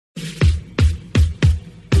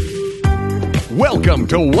Welcome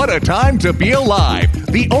to What a Time to Be Alive,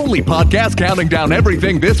 the only podcast counting down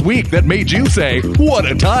everything this week that made you say, what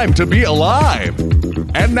a time to be alive.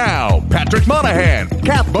 And now, Patrick Monahan,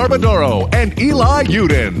 Kath Barbadoro, and Eli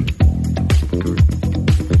Uden.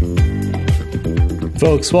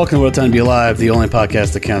 Folks, welcome to What a Time to Be Alive, the only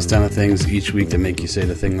podcast that counts down the things each week that make you say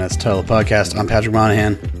the thing that's the title of the podcast. I'm Patrick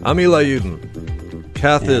Monahan. I'm Eli Uden.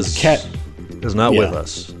 Kath is not with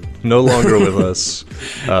us. No longer with us.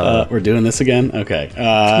 We're doing this again? Okay.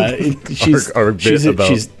 She's in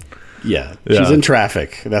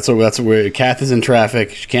traffic. That's where Kath is in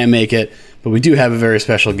traffic. She can't make it, but we do have a very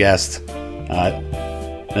special guest.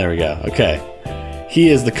 There we go. Okay. He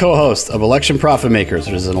is the co-host of Election Profit Makers,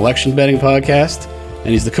 which is an election betting podcast, and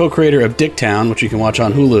he's the co-creator of Dicktown, which you can watch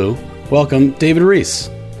on Hulu. Welcome, David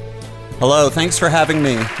Reese. Hello, thanks for having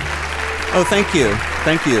me. Oh, thank you.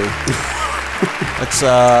 It's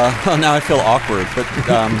now I feel awkward, but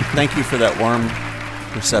thank you for that warm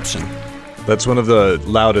reception. That's one of the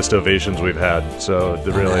loudest ovations we've had. So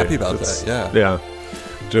I'm happy about that. Yeah,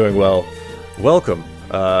 doing well. Welcome.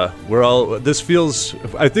 This feels.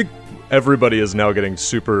 I think everybody is now getting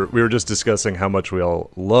super. We were just discussing how much we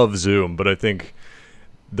all love Zoom, but I think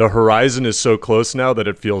the horizon is so close now that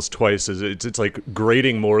it feels twice as it's like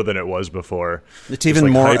grating more than it was before. It's even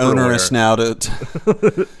like more onerous now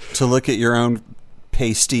to look at your own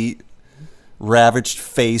pasty, ravaged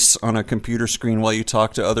face on a computer screen while you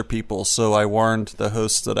talk to other people. So I warned the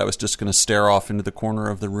host that I was just going to stare off into the corner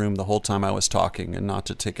of the room the whole time I was talking and not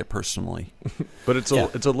to take it personally. But it's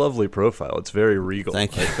a lovely profile. It's very regal.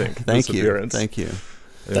 Thank you. I think. Thank you.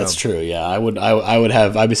 That's true. Yeah,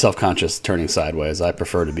 I'd be self-conscious turning sideways. I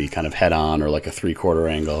prefer to be kind of head on or like a 3/4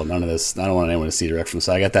 angle. None of this. I don't want anyone to see direct from the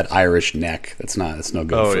side. I got that Irish neck. It's no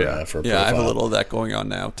good for a profile. I have a little of that going on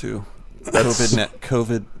now too.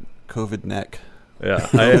 COVID neck. Yeah,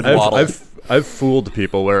 I've fooled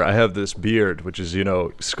people where I have this beard, which is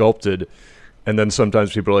sculpted. And then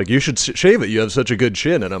sometimes people are like, you should shave it. You have such a good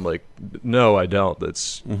chin. And I'm like, no, I don't.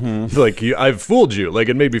 That's like, I've fooled you. Like,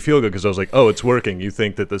 it made me feel good because I was like, oh, it's working. You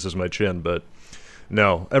think that this is my chin. But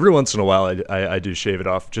no, every once in a while I do shave it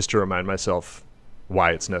off just to remind myself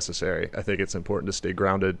why it's necessary. I think it's important to stay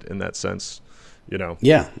grounded in that sense,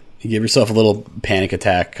 Yeah. You give yourself a little panic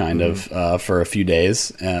attack kind of for a few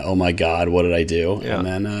days. Oh my God, what did I do? Yeah. And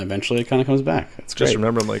then eventually it kind of comes back. It's great. Just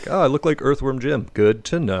remember, I'm like, I look like Earthworm Jim. Good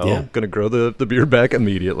to know. Yeah. Going to grow the beard back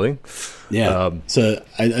immediately. Yeah. So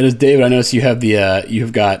David, I noticed you have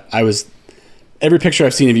every picture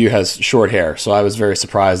I've seen of you has short hair. So I was very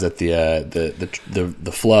surprised at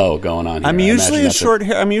the flow going on here. I'm usually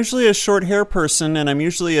a short hair person, and I'm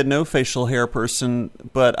usually a no facial hair person,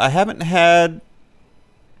 but I haven't had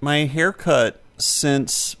my haircut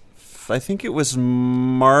since I think it was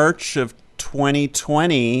March of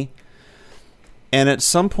 2020, and at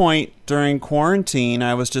some point during quarantine,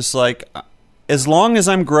 I was just like, as long as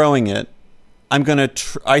I'm growing it, I'm gonna.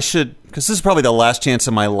 Because this is probably the last chance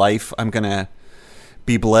of my life I'm gonna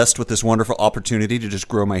be blessed with this wonderful opportunity to just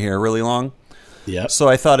grow my hair really long. Yeah. So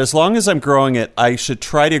I thought, as long as I'm growing it, I should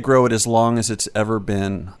try to grow it as long as it's ever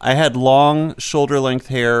been. I had long shoulder-length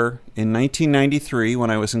hair in 1993 when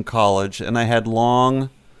I was in college, and I had long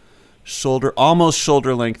almost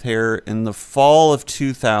shoulder-length hair in the fall of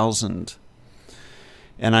 2000.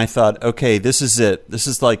 And I thought, okay, this is it. This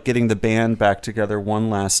is like getting the band back together one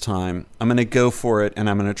last time. I'm going to go for it, and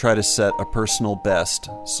I'm going to try to set a personal best.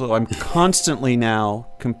 So I'm constantly now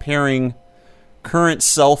comparing current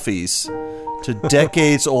selfies to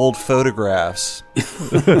decades-old photographs,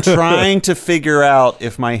 trying to figure out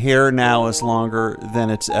if my hair now is longer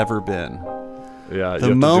than it's ever been. Yeah.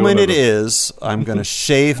 The moment it is, I'm going to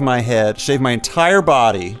shave my head, shave my entire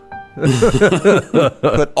body,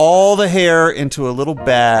 put all the hair into a little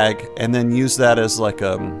bag, and then use that as like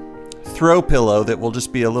a throw pillow that will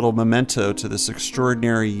just be a little memento to this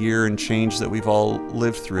extraordinary year and change that we've all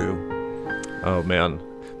lived through. Oh, man.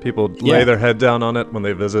 People lay their head down on it when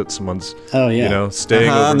they visit. Someone's, staying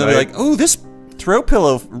overnight. And they'll be like, oh, this throw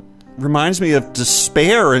pillow reminds me of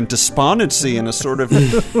despair and despondency and a sort of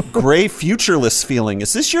gray futureless feeling.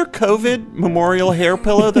 Is this your COVID memorial hair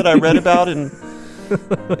pillow that I read about in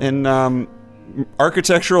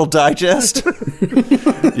Architectural Digest?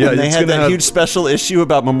 Yeah, they had that huge special issue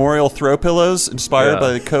about memorial throw pillows inspired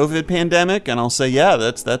by the COVID pandemic, and I'll say,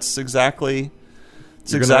 that's exactly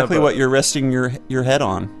what you're resting your head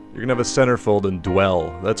on. You're gonna have a centerfold in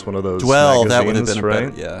Dwell. That's one of those. Dwell, that would have been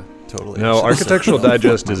right? Yeah, totally. No, Architectural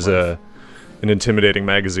Digest is an intimidating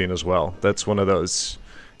magazine as well. That's one of those.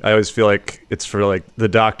 I always feel like it's for like the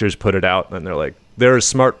doctors put it out, and they're like, there are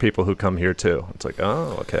smart people who come here too. It's like,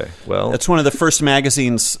 oh, okay, well, it's one of the first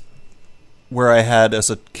magazines where I had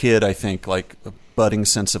as a kid, I think, like a budding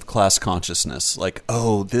sense of class consciousness. Like,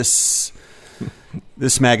 oh, this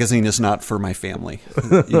magazine is not for my family.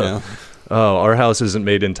 You know. Oh, our house isn't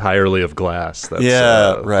made entirely of glass. That's,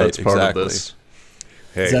 right. That's part exactly. of this.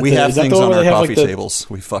 Hey, we have things on our coffee tables.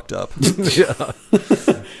 We fucked up. Yeah.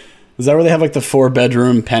 Is that where they have like the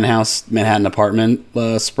 4-bedroom penthouse Manhattan apartment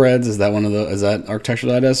spreads? Is that one of the? Is that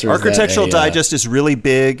Architectural Digest? Or Architectural Digest is really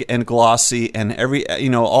big and glossy, and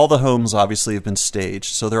all the homes obviously have been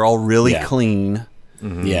staged, so they're all really clean.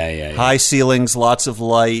 Mm-hmm. Yeah. High ceilings, lots of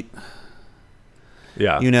light.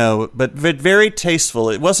 Yeah. But very tasteful.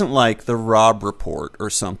 It wasn't like the Robb Report or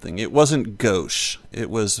something. It wasn't gauche. It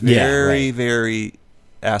was very, very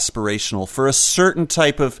aspirational for a certain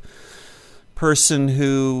type of person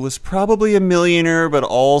who was probably a millionaire, but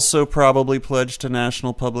also probably pledged to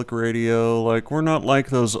National Public Radio. Like, we're not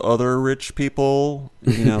like those other rich people.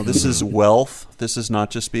 This is wealth. This is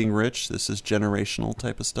not just being rich. This is generational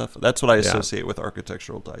type of stuff. That's what I associate with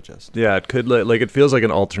Architectural Digest. Yeah, it could it feels like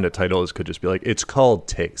an alternate title. It could just be like, it's called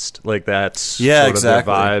Taste. Like, that's sort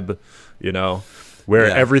exactly. of the vibe, where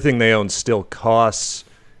everything they own still costs,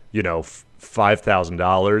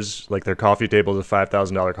 $5,000. Like, their coffee table is a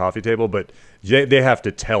 $5,000 coffee table, but they have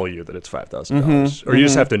to tell you that it's $5,000, or you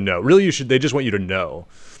just have to know. Really, they just want you to know.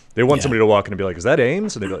 They want somebody to walk in and be like, "Is that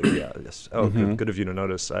Ames?" And they'd be like, "Yeah, yes." Oh, good of you to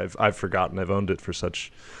notice. I've forgotten. I've owned it for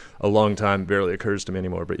such a long time. Barely occurs to me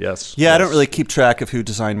anymore. But yes. Yeah, yes. I don't really keep track of who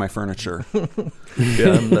designed my furniture.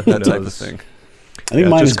 That type of thing. I think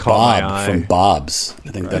mine is Bob from Bob's.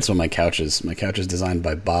 I think that's what my couch is. My couch is designed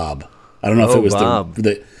by Bob. I don't know if it was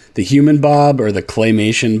the human Bob or the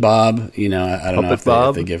claymation Bob. I don't know if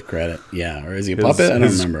they give credit. Yeah, or is he a puppet? I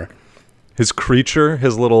don't remember. His creature,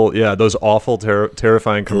 his little, those awful,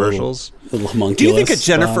 terrifying commercials. Little homunculus. Do you think a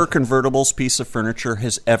Jennifer Convertibles piece of furniture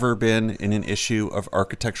has ever been in an issue of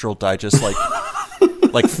Architectural Digest, like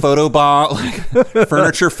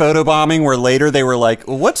furniture photobombing, where later they were like,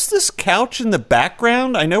 "What's this couch in the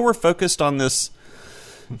background? I know we're focused on this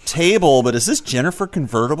table, but is this Jennifer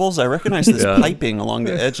Convertibles? I recognize this piping along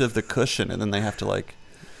the edge of the cushion," and then they have to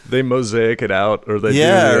they mosaic it out, or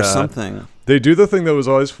they or something. They do the thing that was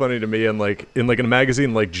always funny to me, in a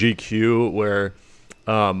magazine like GQ, where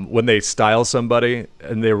when they style somebody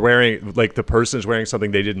and they're wearing, like, the person is wearing something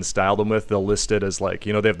they didn't style them with, they'll list it as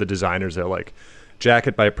they have the designers. They're like,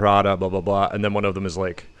 jacket by Prada, blah blah blah, and then one of them is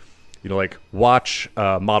like, watch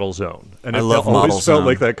Model Zone, and it always felt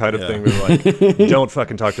like that kind of thing. We were like, don't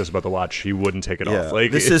fucking talk to us about the watch. He wouldn't take it off. Like,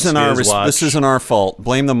 this isn't our fault.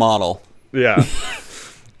 Blame the model. Yeah.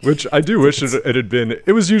 Which I do wish it had been.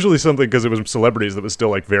 It was usually something, because it was celebrities, that was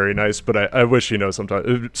still very nice. But I wish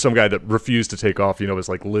sometimes some guy that refused to take off his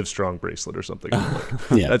Livestrong bracelet or something.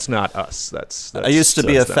 That's not us. That's I used to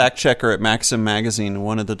be a fact checker at Maxim magazine.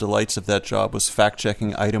 One of the delights of that job was fact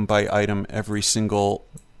checking item by item every single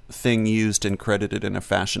thing used and credited in a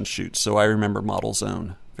fashion shoot. So I remember Model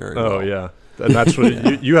Zone very well. Oh yeah, and that's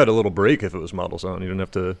what you had a little break if it was Model Zone. You didn't have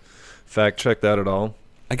to fact check that at all.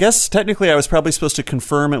 I guess technically I was probably supposed to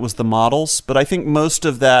confirm it was the models, but I think most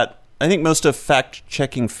of fact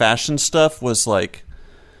checking fashion stuff was it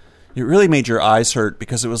really made your eyes hurt,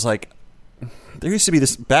 because it was there used to be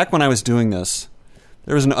this, back when I was doing this,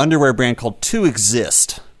 there was an underwear brand called To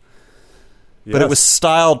Exist. Yes. But it was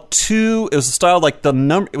styled like the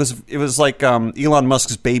number. It was like Elon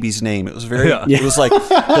Musk's baby's name. It was it was like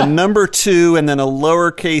the number 2 and then a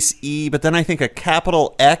lowercase e, but then I think a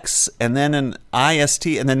capital X and then an IST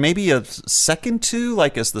and then maybe a second 2,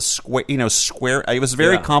 like as the square. Square. It was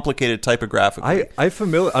very complicated typographically. I'm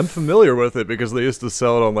familiar with it because they used to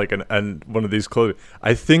sell it on one of these clothing.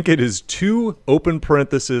 I think it is 2 open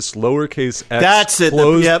parenthesis lowercase x. That's it.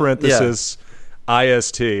 Close parenthesis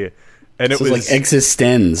IST. And it was like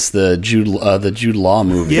Existenz, the Jude Law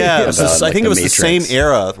movie. Yeah, I think it was the same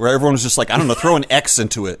era where everyone was just like, I don't know, throw an X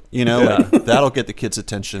into it, that'll get the kids'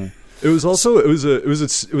 attention. It was also it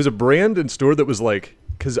was a brand and store that was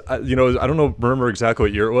because I don't remember exactly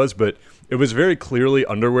what year it was, but it was very clearly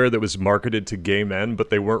underwear that was marketed to gay men,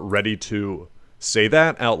 but they weren't ready to say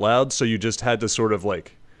that out loud, so you just had to sort of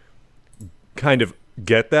kind of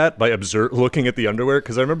get that by looking at the underwear,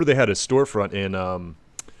 because I remember they had a storefront in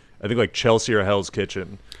I think Chelsea or Hell's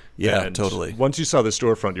Kitchen. Yeah, and totally. Once you saw the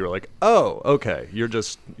storefront, you were like, "Oh, okay." You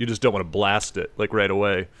just don't want to blast it right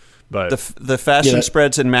away. But the fashion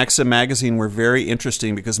spreads in Maxim magazine were very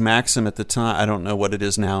interesting, because Maxim at the time, I don't know what it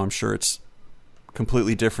is now. I'm sure it's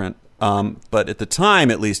completely different. But at the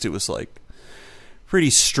time, at least, it was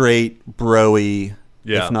pretty straight, bro-y,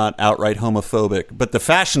 if not outright homophobic. But the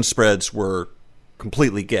fashion spreads were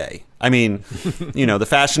completely gay. I mean, the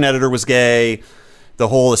fashion editor was gay. the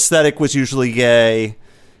whole aesthetic was usually gay.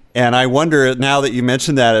 And I wonder, now that you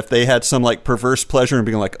mentioned that, if they had some like perverse pleasure in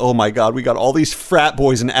being like, oh my God, we got all these frat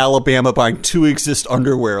boys in Alabama buying 2 Exist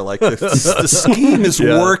underwear. Like the scheme is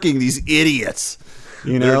working, these idiots.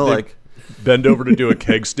 You know, They like bend over to do a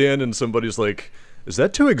keg stand and somebody's like, is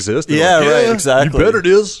that 2 Exist? And Yeah, like, right, exactly. You bet it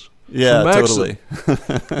is. Yeah, From Maxim.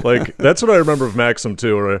 totally. Like, that's what I remember of Maxim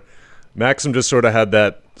too, where Maxim just sort of had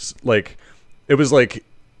that, like, it was like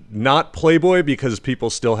not Playboy because people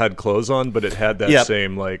still had clothes on, but it had that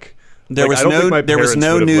same like. There like, was I don't no- think my there was parents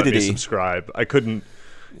no would have let me nudity. subscribe. I couldn't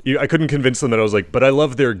convince them that I was like, but I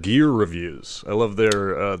love their gear reviews. I love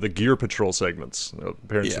their the Gear Patrol segments.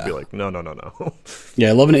 Parents would be like, no. Yeah,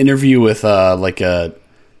 I love an interview with like a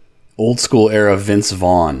old school era Vince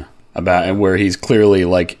Vaughn about, and where he's clearly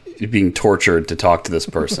like being tortured to talk to this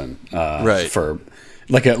person, Right. For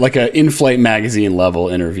like a in-flight magazine level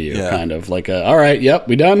interview, kind of like all right, yep,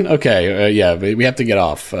 we done, okay, yeah, we have to get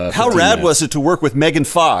off. How 15 rad minutes. was it to work with Megan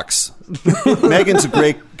Fox? Megan's a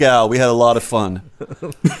great gal. We had a lot of fun.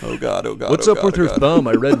 Oh God. What's up with her thumb?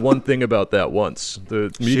 I read one thing about that once.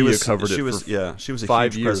 The media covered it. She was a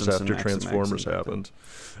 5 huge years presence in after Maxim Transformers magazine.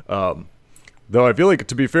 happened. Though I feel like,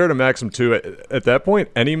 to be fair to Maxim too, at that point,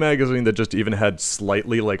 any magazine that just even had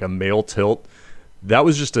slightly like a male tilt, that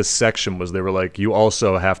was just a section. Was they were like, you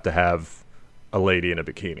also have to have a lady in a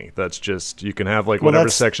bikini. That's just, you can have like whatever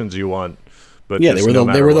sections you want. But Yeah, just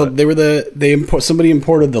somebody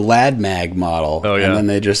imported the Lad Mag model. Oh, yeah. and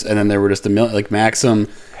then there were just a million like Maxim,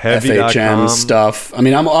 Heavy.com. FHM stuff. I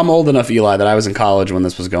mean, I'm old enough, Eli, that I was in college when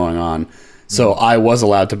this was going on, so I was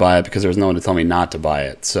allowed to buy it because there was no one to tell me not to buy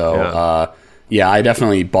it. So yeah, I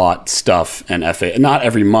definitely bought stuff and FA, not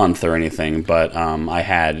every month or anything, but I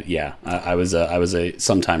had. Yeah, I was a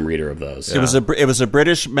sometime reader of those. It was a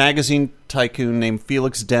British magazine tycoon named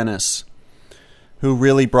Felix Dennis who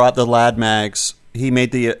really brought the Lad Mags.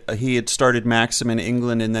 He had started Maxim in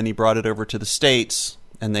England, and then he brought it over to the States,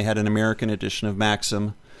 and they had an American edition of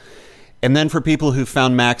Maxim. And then for people who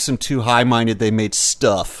found Maxim too high-minded, they made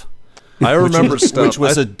Stuff. I remember stuff. Which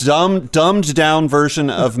was a dumbed down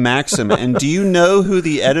version of Maxim. And do you know who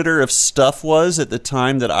the editor of Stuff was at the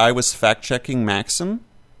time that I was fact-checking Maxim?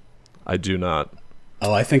 I do not.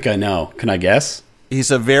 Oh, I think I know. Can I guess? He's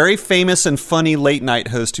a very famous and funny late-night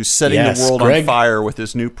host who's setting the world on fire with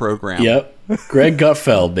his new program. Yep. Greg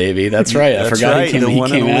Gutfeld, baby. That's right. I forgot right. he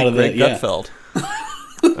came out of Greg it. Yeah. Gutfeld.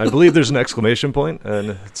 I believe there's an exclamation point,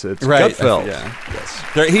 and it's Right. Gutfeld. Yeah.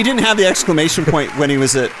 Yes. He didn't have the exclamation point when he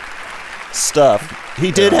was at Stuff.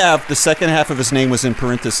 He did have the second half of his name was in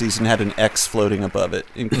parentheses and had an X floating above it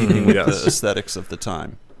in keeping with the aesthetics of the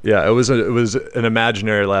time. Yeah, it was an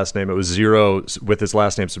imaginary last name. It was Zero with his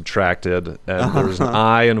last name subtracted, and there was an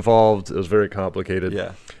I involved. It was very complicated.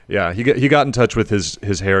 Yeah. He got in touch with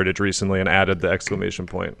his heritage recently and added the exclamation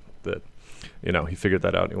point. That, you know, he figured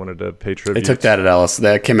that out. He wanted to pay tribute. They took that at Ellis.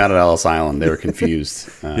 That came out at Ellis Island. They were confused.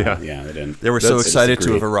 Yeah, they didn't. They were so excited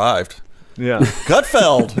to have arrived. Yeah,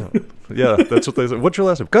 Gutfeld. Yeah, that's what they said. What's your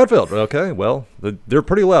last name? Gutfeld. Okay, well, they're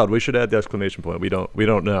pretty loud. We should add the exclamation point. We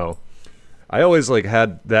don't know. I always like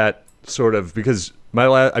had that sort of, because my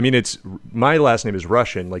last name is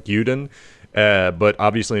Russian, like Yudin, but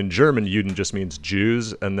obviously in German Yudin just means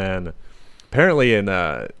Jews, and then apparently in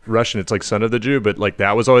Russian it's like son of the Jew, but like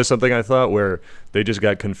that was always something I thought where they just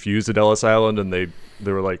got confused at Ellis Island, and they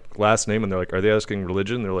were like last name, and they're like, are they asking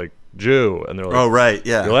religion? They're like Jew, and they're like, oh right,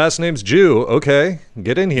 yeah, your last name's Jew, okay,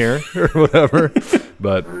 get in here or whatever.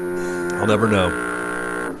 But I'll never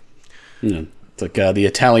know. Yeah. It's like the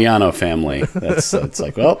Italiano family. That's it's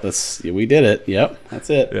like, well, we did it. Yep, that's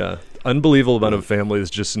it. Yeah, unbelievable amount of families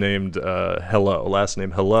just named Hello, last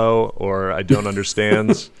name Hello, or I don't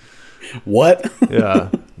understand. What? Yeah,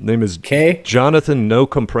 name is K? Jonathan No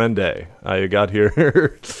Comprende. I got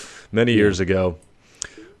here many years ago.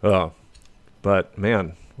 Oh, but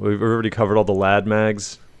man, we've already covered all the Lad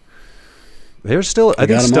Mags. They're still. I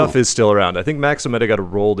think Stuff is still around. I think Maxim might have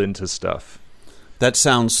got rolled into Stuff. That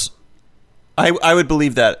sounds. I would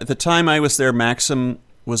believe that. At the time I was there, Maxim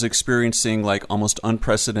was experiencing like almost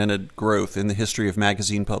unprecedented growth in the history of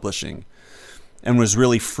magazine publishing, and was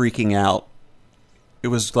really freaking out. It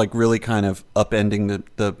was like really kind of upending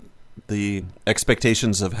the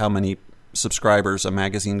expectations of how many subscribers a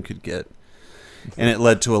magazine could get, and it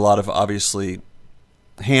led to a lot of obviously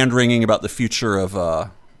hand-wringing about the future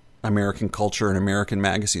of American culture and American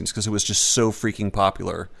magazines, because it was just so freaking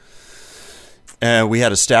popular. We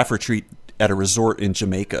had a staff retreat at a resort in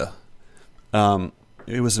Jamaica.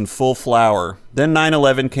 It was in full flower. Then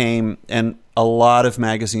 9/11 came, and a lot of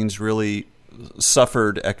magazines really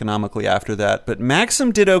suffered economically after that. But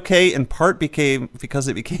Maxim did okay, in part because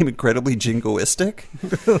it became incredibly jingoistic.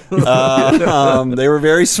 They were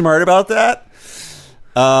very smart about that.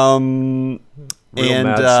 Real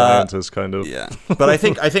mad scientist, kind of. Yeah, but I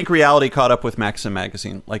think reality caught up with Maxim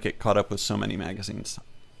magazine, like it caught up with so many magazines.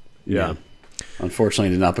 Yeah. Unfortunately,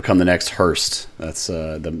 it did not become the next Hearst. That's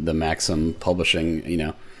the Maxim publishing,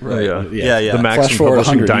 Right. Yeah. The Maxim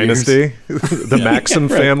publishing dynasty, the Maxim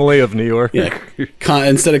family of New York. Yeah.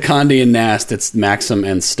 Instead of Condé and Nast, it's Maxim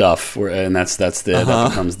and Stuff, and that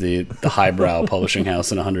becomes the highbrow publishing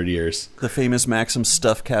house in 100 years. The famous Maxim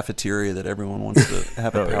Stuff cafeteria that everyone wants to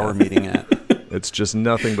have a power meeting at. It's just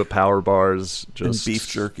nothing but power bars, just and beef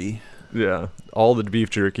jerky. Yeah, all the beef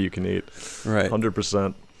jerky you can eat. Right,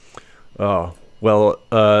 100%. Oh. Well,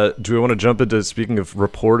 do we want to jump into, speaking of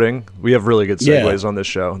reporting? We have really good segues on this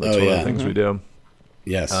show. That's one of the things we do.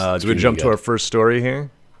 Yes. Do we jump to our first story here?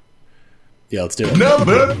 Yeah, let's do it.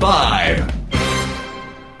 Number 5.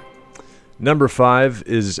 Number 5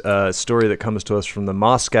 is a story that comes to us from the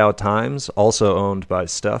Moscow Times, also owned by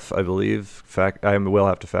Stuff, I believe. I will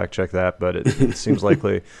have to fact check that, but it seems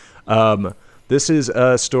likely. This is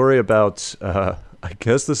a story about, I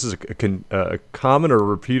guess this is a common or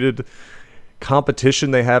repeated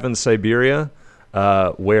competition they have in Siberia,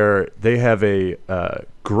 where they have a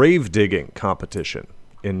grave digging competition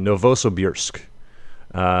in Novosibirsk.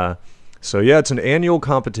 It's an annual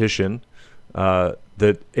competition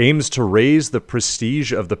that aims to raise the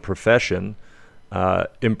prestige of the profession,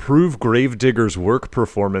 improve grave diggers' work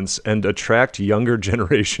performance, and attract younger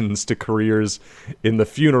generations to careers in the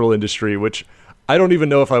funeral industry, which I don't even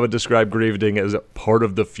know if I would describe grave digging as a part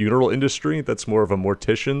of the funeral industry. That's more of a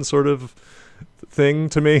mortician sort of thing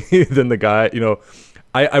to me than the guy.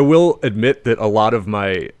 I will admit that a lot of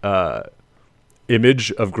my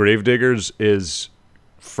image of gravediggers is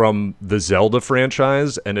from the Zelda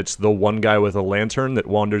franchise, and it's the one guy with a lantern that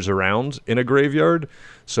wanders around in a graveyard.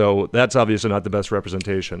 So that's obviously not the best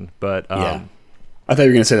representation. But I thought you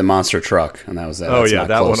were going to say the monster truck, and that was that. That's not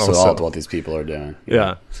that close one to also. all to what these people are doing.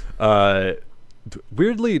 Yeah.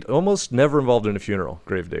 Weirdly, almost never involved in a funeral,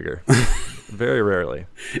 gravedigger. Very rarely.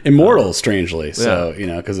 Immortal, strangely. So,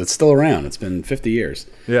 because it's still around. It's been 50 years.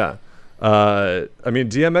 Yeah.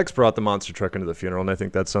 DMX brought the monster truck into the funeral, and I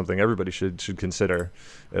think that's something everybody should consider,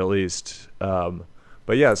 at least. So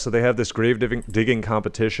they have this grave digging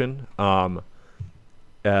competition. So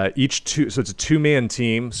it's a 2-man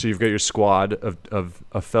team. So you've got your squad of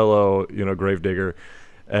a fellow, gravedigger,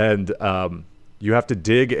 and you have to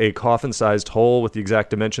dig a coffin-sized hole with the exact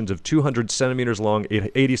dimensions of 200 centimeters long,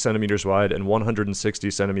 80 centimeters wide, and 160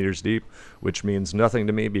 centimeters deep, which means nothing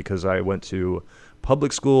to me because I went to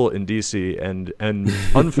public school in D.C. and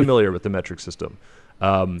unfamiliar with the metric system.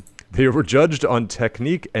 They were judged on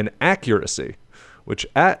technique and accuracy, which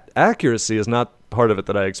accuracy is not part of it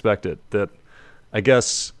that I expected. That I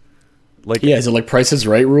guess, is it like Price is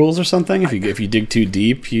Right rules or something? If you dig too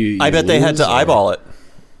deep, I bet they had to eyeball it.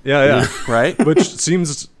 Yeah. Right? Which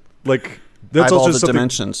seems like that's eyeball also the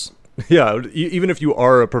dimensions. Yeah, even if you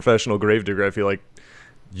are a professional gravedigger, I feel like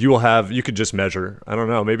you could just measure. I don't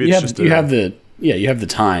know. Maybe you have the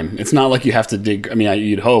time. It's not like you have to dig. I mean,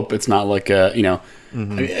 you'd hope it's not like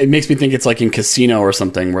It makes me think it's like in Casino or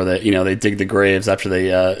something where they dig the graves after they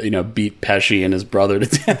beat Pesci and his brother to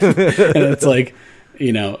death, and it's like.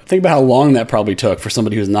 Think about how long that probably took for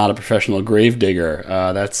somebody who's not a professional grave digger.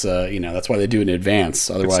 That's why they do it in advance.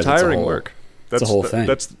 Otherwise, it's tiring work. That's the whole thing.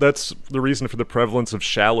 That's the reason for the prevalence of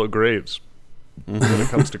shallow graves when it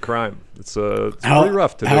comes to crime. It's pretty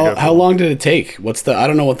rough to dig up. How long did it take? I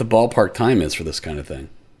don't know what the ballpark time is for this kind of thing.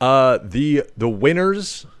 The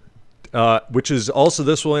winners, which is also,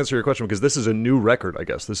 this will answer your question because this is a new record. I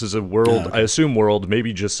guess this is a world. I assume world,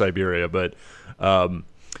 maybe just Siberia, but.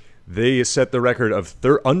 They set the record of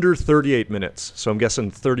under 38 minutes, so I'm guessing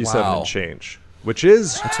 37 and change, which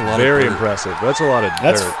is very impressive. That's a lot of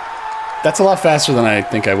dirt. That's a lot faster than I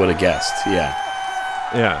think I would have guessed.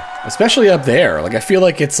 Yeah. Especially up there. Like I feel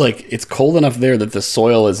like it's cold enough there that the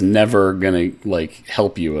soil is never gonna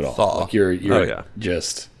help you at all. Thaw. Like you're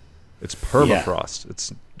just. It's permafrost. Yeah.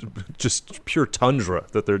 It's just pure tundra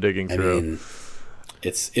that they're digging through. I mean,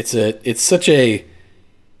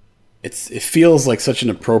 it feels like such an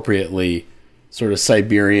appropriately sort of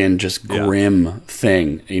Siberian, just grim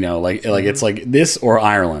thing, it's like this or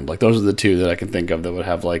Ireland. Like those are the two that I can think of that would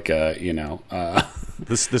have the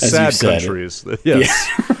sad countries. Yes,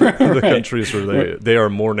 right. The countries where they are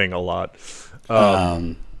mourning a lot.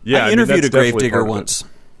 I interviewed a gravedigger once.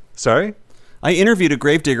 Sorry, I interviewed a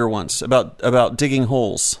gravedigger once about digging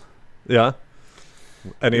holes. Yeah.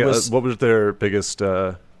 What was their biggest?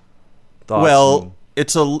 thoughts? Well,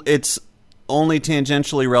 it's only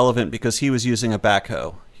tangentially relevant because he was using a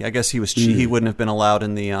backhoe. I guess he wouldn't have been allowed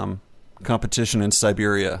in the competition in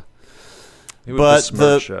Siberia. But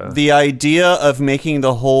the idea of making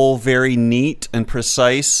the hole very neat and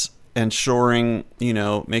precise and shoring,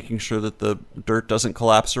 making sure that the dirt doesn't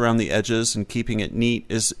collapse around the edges and keeping it neat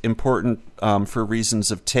is important for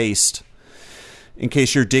reasons of taste. In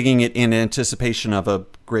case you're digging it in anticipation of a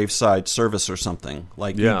graveside service or something,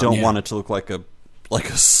 you don't want it to look like a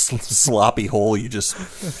sloppy hole. You just,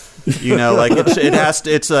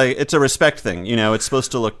 it's a respect thing. It's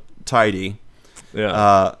supposed to look tidy.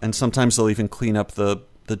 Yeah. And sometimes they'll even clean up the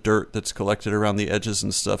dirt that's collected around the edges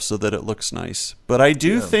and stuff so that it looks nice. But I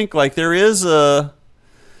do think there is I'm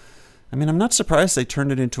not surprised they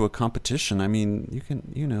turned it into a competition. I mean, you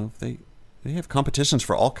can, they have competitions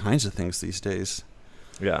for all kinds of things these days.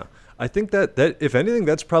 Yeah. I think that if anything,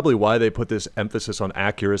 that's probably why they put this emphasis on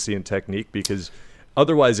accuracy and technique, because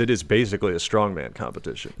otherwise it is basically a strongman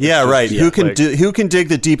competition. Yeah, right. Who can dig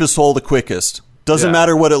the deepest hole the quickest? Doesn't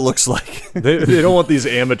matter what it looks like. they don't want these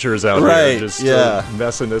amateurs out here just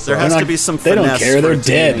messing this up. There has to be some They don't care. They're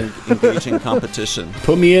dead. Engaging competition.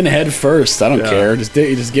 Put me in head first. I don't care. Just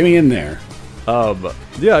get me in there.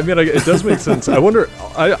 It does make sense. I wonder.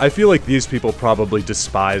 I feel like these people probably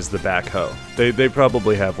despise the backhoe. They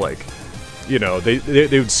probably have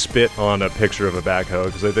they would spit on a picture of a backhoe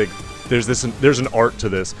because they think there's an art to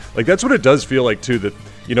this. Like that's what it does feel like too. That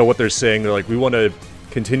what they're saying. They're like, we want to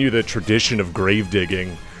continue the tradition of grave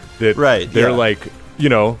digging. That they're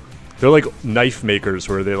they're like knife makers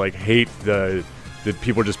where they hate the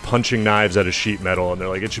people are just punching knives out of sheet metal, and they're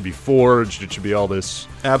like, it should be forged, it should be all this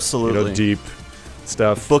absolutely deep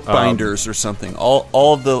stuff, bookbinders or something.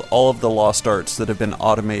 All of the lost arts that have been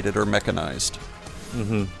automated or mechanized.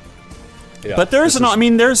 Mm-hmm. Yeah. But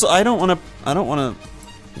I don't want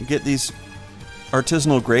to get these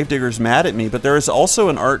artisanal gravediggers mad at me, but there is also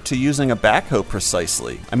an art to using a backhoe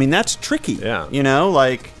precisely. I mean, that's tricky. Yeah.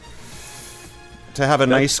 To have a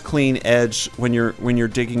nice clean edge when you're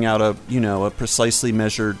digging out a precisely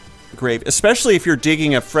measured grave, especially if you're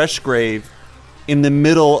digging a fresh grave in the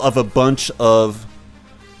middle of a bunch of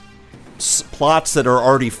plots that are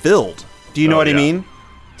already filled. Do you know what I mean?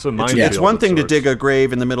 It's one thing to dig a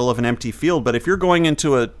grave in the middle of an empty field, but if you're going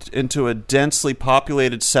into a densely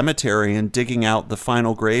populated cemetery and digging out the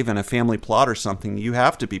final grave in a family plot or something, you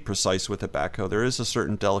have to be precise with a backhoe. There is a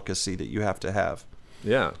certain delicacy that you have to have.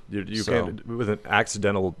 Yeah, you can't with an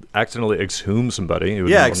accidentally exhume somebody. You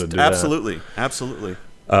wouldn't want to do absolutely.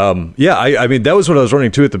 I mean that was what I was running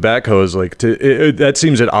to at the backhoe. Is that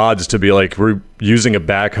seems at odds to be like we're using a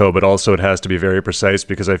backhoe, but also it has to be very precise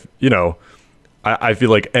because I feel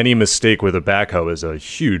like any mistake with a backhoe is a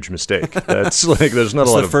huge mistake. That's there's not a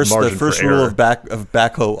lot of margin for error. The first rule of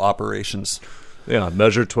backhoe operations. Yeah,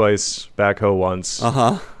 measure twice, backhoe once.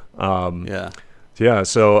 Yeah.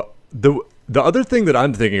 So the other thing that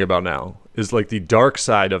I'm thinking about now is the dark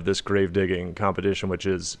side of this grave digging competition, which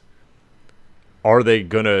is, are they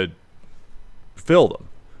gonna fill them?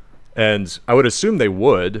 And I would assume they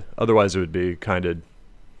would. Otherwise, it would be kind of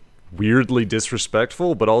weirdly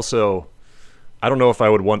disrespectful, but also, I don't know if I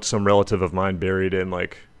would want some relative of mine buried in a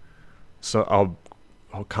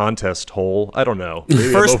contest hole. I don't know.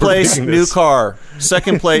 Maybe First place, new car.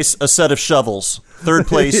 Second place, a set of shovels. Third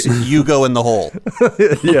place, you go in the hole.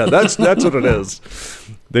 Yeah, that's what it is.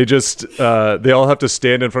 They just they all have to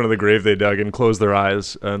stand in front of the grave they dug and close their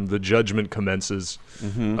eyes, and the judgment commences.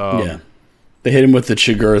 Mm-hmm. They hit him with the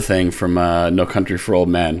Chigurh thing from No Country for Old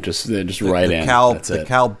Men. Just right in. The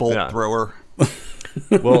cow bolt thrower.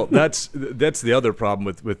 Well, that's the other problem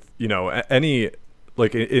with any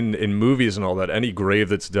in movies and all that, any grave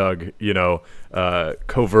that's dug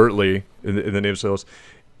covertly in the name of sales,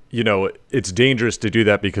 it's dangerous to do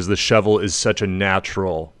that because the shovel is such a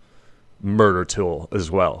natural murder tool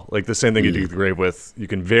as well. Like the same thing you do the grave with, you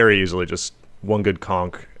can very easily just one good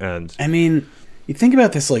conk. And I mean, you think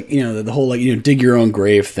about this, the whole dig your own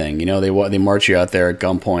grave thing. They march you out there at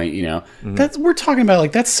gunpoint. That's we're talking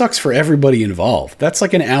about that sucks for everybody involved. That's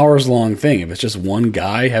like an hours long thing. If it's just one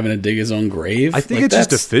guy having to dig his own grave, I think it's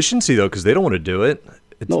just efficiency though, because they don't want to do it.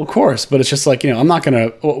 No, of course, but it's just I'm not gonna.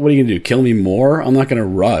 What are you gonna do? Kill me more? I'm not gonna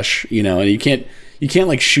rush. And you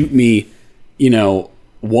can't shoot me.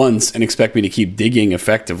 Once and expect me to keep digging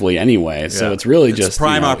effectively anyway. So it's really just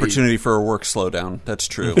prime opportunity for a work slowdown. That's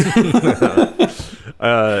true.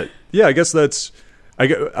 I guess that's. I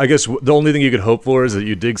guess the only thing you could hope for is that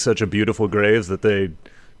you dig such a beautiful graves that they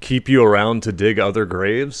keep you around to dig other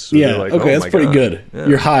graves. So okay, that's pretty good. Yeah.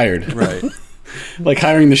 You're hired, right? like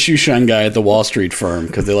hiring the shoe shine guy at the Wall Street firm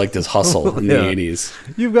because they liked his hustle in the 80s.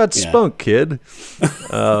 You've got spunk, kid.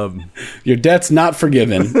 Your debt's not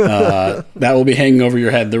forgiven. That will be hanging over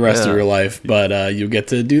your head the rest of your life, but you get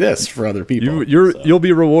to do this for other people. You'll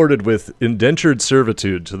be rewarded with indentured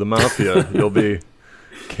servitude to the mafia. You'll be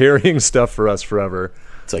carrying stuff for us forever.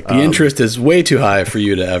 It's like the interest is way too high for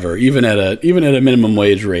you to ever, even at a minimum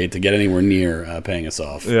wage rate, to get anywhere near paying us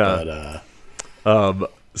off. Yeah.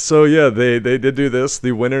 So yeah, they did do this.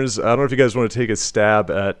 The winners. I don't know if you guys want to take a stab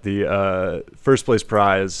at the first place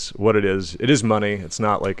prize. What it is? It is money. It's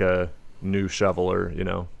not like a new shovel or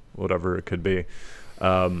whatever it could be. Do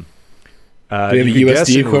you have a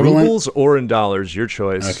USD equivalent? In rubles or in dollars? Your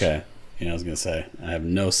choice. Okay. I was gonna say I have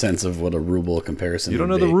no sense of what a ruble comparison. You don't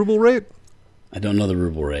know the ruble rate? I don't know the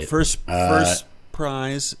ruble rate. First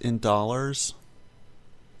prize in dollars.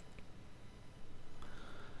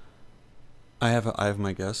 I have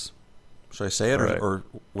my guess. Should I say it or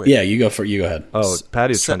wait? Yeah, you go ahead. Oh,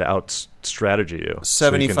 Patty's trying to out-strategy you.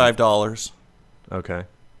 $75. Okay.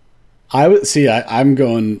 I'm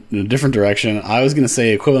going in a different direction. I was going to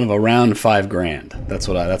say equivalent of around $5,000. That's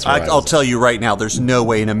what I'll tell you right now. There's no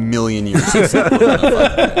way in a million years.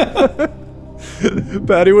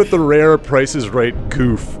 Patty with the rare Price is Right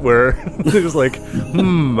goof where it's like,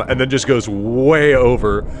 and then just goes way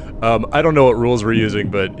over. I don't know what rules we're using,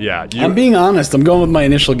 but yeah. I'm being honest. I'm going with my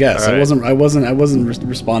initial guess. Right. I wasn't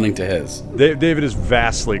responding to his. David is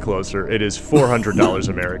vastly closer. It is $400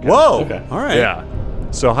 American. Whoa. Okay. All right. Yeah.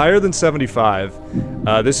 So higher than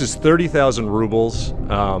 75. This is 30,000 rubles.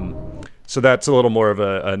 So that's a little more of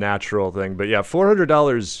a natural thing. But yeah,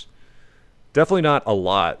 $400, definitely not a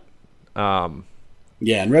lot.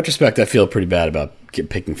 Yeah, in retrospect, I feel pretty bad about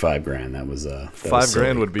picking $5,000. That was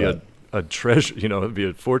 $5,000 would be a treasure. It'd be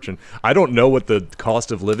a fortune. I don't know what the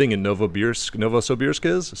cost of living in Novosibirsk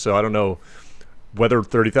is, so I don't know whether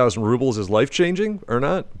 30,000 rubles is life changing or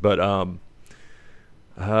not. But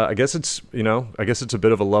I guess it's a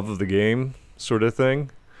bit of a love of the game sort of thing.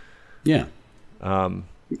 Yeah.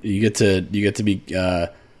 You get to be.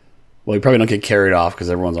 Well, you probably don't get carried off because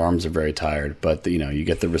everyone's arms are very tired, but you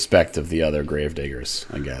get the respect of the other gravediggers,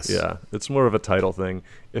 I guess. Yeah, it's more of a title thing.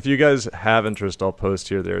 If you guys have interest, I'll post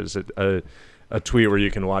here. There's a tweet where you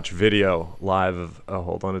can watch video live of. Oh,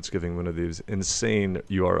 hold on, it's giving one of these insane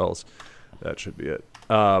URLs. That should be it.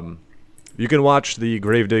 You can watch the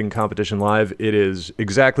grave digging competition live. It is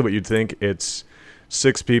exactly what you'd think. It's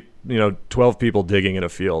 12 people digging in a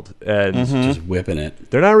field and just whipping it.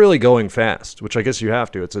 They're not really going fast, which I guess you have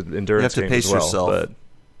to. It's an endurance game as well. You have to pace yourself. But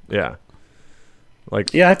yeah,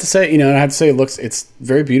 I have to say, it's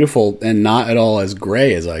very beautiful and not at all as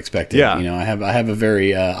gray as I expected. Yeah. I have a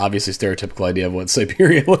very obviously stereotypical idea of what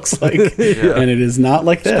Siberia looks like, and it is not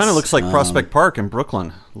like this. It kind of looks like Prospect Park in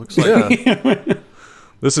Brooklyn. Looks like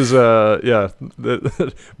This is but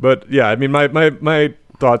yeah, I mean my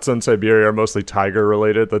thoughts on Siberia are mostly tiger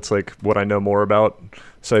related. That's like what I know more about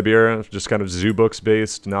Siberia, just kind of zoo books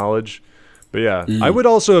based knowledge. But yeah, I would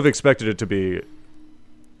also have expected it to be,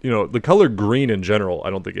 the color green in general.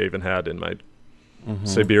 I don't think I even had in my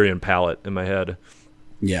Siberian palette in my head.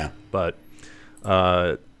 Yeah, but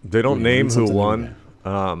they don't name who won.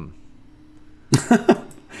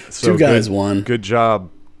 Two guys won. Good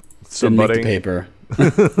job, somebody. Didn't make the paper.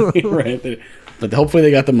 Right. But hopefully they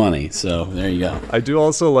got the money, so there you go. I do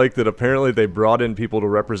also like that apparently they brought in people to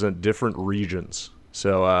represent different regions.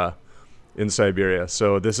 So in Siberia.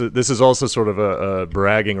 So this is also sort of a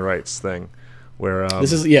bragging rights thing, where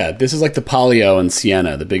this is like the Palio in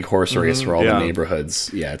Siena, the big horse race for all the neighborhoods.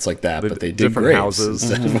 Yeah, it's like that, but they did different houses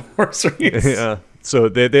instead of horse race. Yeah. So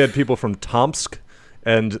they had people from Tomsk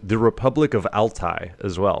and the Republic of Altai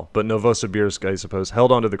as well, but Novosibirsk, I suppose,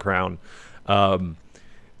 held onto the crown.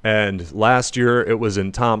 And last year it was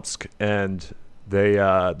in Tomsk, and they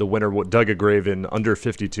the winner dug a grave in under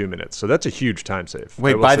 52 minutes. So that's a huge time save.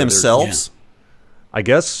 Wait, by themselves? I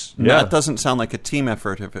guess. Yeah. That doesn't sound like a team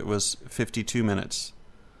effort if it was 52 minutes.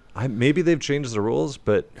 Maybe they've changed the rules,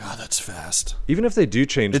 but God, that's fast. Even if they do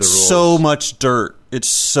change the rules, it's so much dirt. It's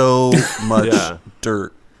so much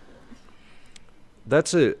dirt.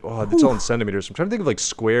 It's all in centimeters. I'm trying to think of like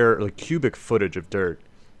square, like cubic footage of dirt.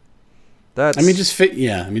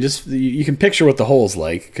 You can picture what the hole's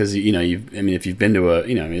like because if you've been to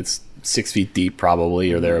it's 6 feet deep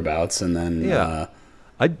probably or thereabouts, and then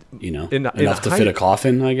enough to fit a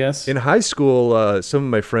coffin, I guess. In high school, some of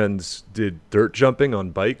my friends did dirt jumping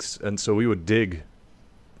on bikes, and so we would dig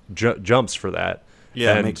jumps for that.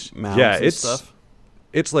 Yeah, and make mounds and stuff.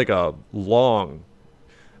 It's like a long.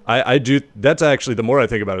 I do. That's actually, the more I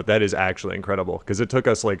think about it, that is actually incredible because it took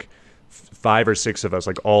us like 5 or 6 of us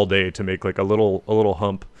like all day to make like a little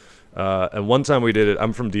hump. And one time we did it.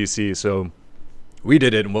 I'm from DC, so we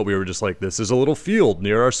did it, and what we were just like, this is a little field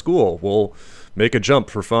near our school. We'll make a jump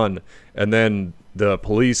for fun. And then the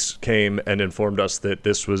police came and informed us that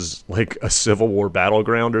this was like a Civil War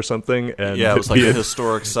battleground or something. And yeah, it was like a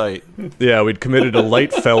historic site. Yeah, we'd committed a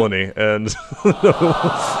light felony, and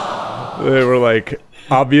they were like,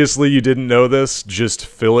 obviously you didn't know this, just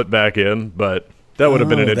fill it back in. But that would have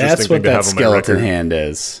been an interesting thing to have on my record. That's what that skeleton hand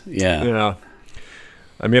is. Yeah. Yeah.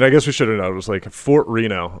 I mean, I guess we should have known. It was like Fort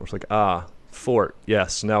Reno. I was like, Fort.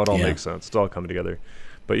 Yes, now it all makes sense. It's all coming together.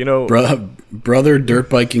 But, you know... brother dirt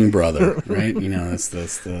biking brother, right? You know, that's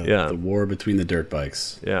the war between the dirt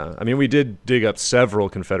bikes. Yeah. I mean, we did dig up several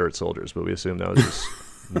Confederate soldiers, but we assumed that was just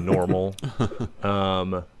normal.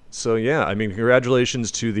 So, yeah, I mean,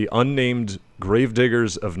 congratulations to the unnamed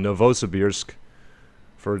gravediggers of Novosibirsk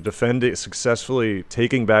for successfully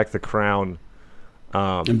taking back the crown.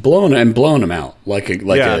 And blowing them out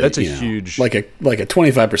that's a huge, like a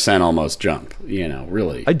 25% almost jump. You know,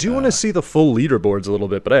 really. I do want to see the full leaderboards a little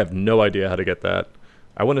bit, but I have no idea how to get that.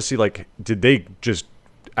 I want to see did they just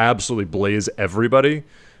absolutely blaze everybody,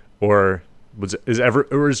 or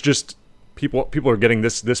is just people are getting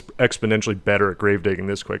this exponentially better at grave digging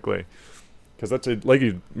this quickly? Because that's like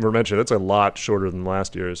you were mentioning, that's a lot shorter than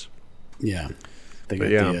last year's. Yeah. They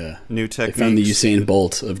got the new techniques. They found the Usain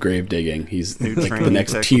Bolt of grave digging. He's the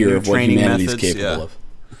next tier of what humanity's capable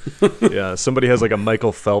of. Yeah, somebody has like a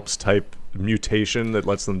Michael Phelps type mutation that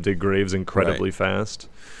lets them dig graves incredibly fast.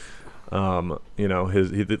 You know,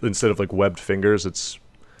 instead of like webbed fingers, it's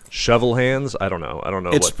shovel hands. I don't know.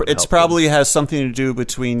 It's probably has something to do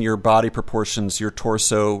between your body proportions, your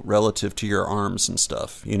torso relative to your arms and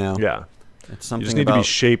stuff. You know. Yeah. It's something you just need to be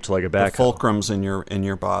shaped like a backhoe. The fulcrums in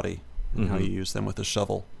your body. And how you use them with a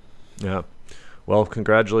shovel. Yeah. Well,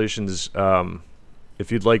 congratulations.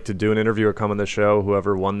 If you'd like to do an interview or come on the show,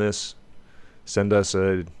 whoever won this, send us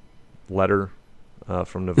a letter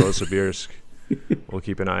from Novosibirsk. We'll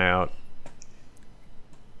keep an eye out.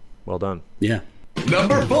 Well done. Yeah.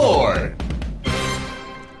 Number 4. All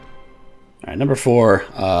right, number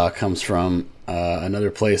 4 comes from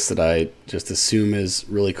another place that I just assume is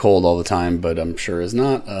really cold all the time, but I'm sure is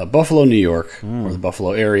not. Buffalo, New York, or the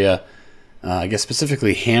Buffalo area. I guess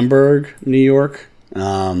specifically Hamburg, New York.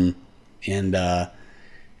 And there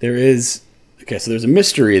is... Okay, so there's a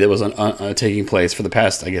mystery that was taking place for the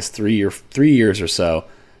past, I guess, 3 years or so.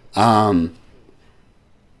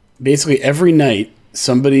 Basically, every night,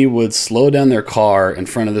 somebody would slow down their car in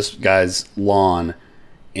front of this guy's lawn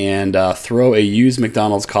and throw a used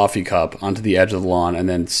McDonald's coffee cup onto the edge of the lawn and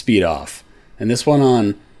then speed off. And this went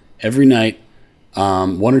on every night.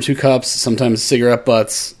 1 or 2 cups, sometimes cigarette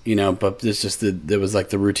butts, you know, but it's just there was like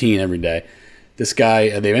the routine every day. This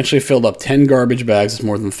guy, they eventually filled up 10 garbage bags with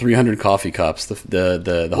more than 300 coffee cups. The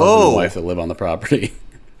husband and wife that live on the property,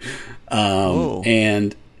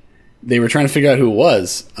 and they were trying to figure out who it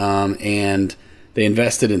was. And they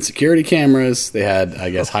invested in security cameras. They had, I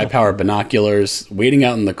guess, high-powered binoculars, waiting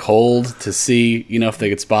out in the cold to see, you know, if they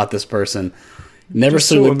could spot this person. Never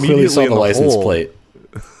clearly saw the license plate.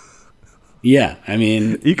 Yeah, I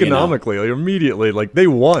mean... Economically, immediately, they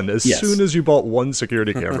won. As soon as you bought one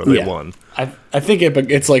security camera, they won. I think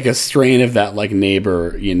it's like a strain of that,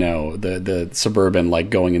 neighbor, you know, the suburban,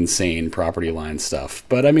 going insane property line stuff.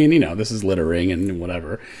 But, I mean, you know, this is littering and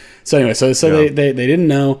whatever. So, anyway, they didn't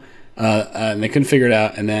know, and they couldn't figure it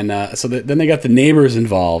out. And then, then they got the neighbors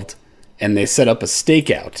involved, and they set up a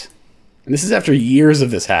stakeout. And this is after years of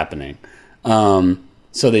this happening.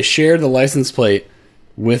 So they shared the license plate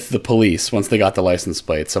with the police. Once they got the license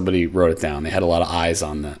plate, somebody wrote it down. They had a lot of eyes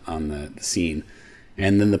on the scene,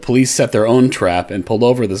 and then the police set their own trap and pulled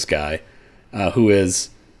over this guy, who is,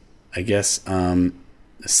 I guess, a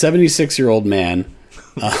 76-year-old man,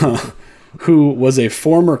 who was a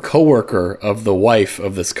former coworker of the wife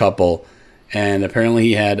of this couple, and apparently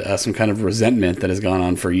he had some kind of resentment that has gone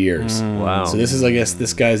on for years. Wow! So this is, I guess,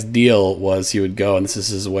 this guy's deal was he would go, and this is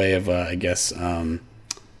his way of, I guess.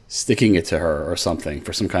 Sticking it to her or something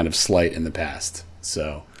for some kind of slight in the past.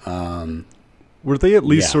 So, were they at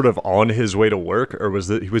least sort of on his way to work, or was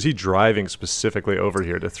he driving specifically over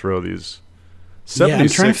here to throw these?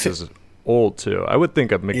 76 is old too. I would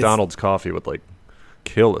think a McDonald's coffee would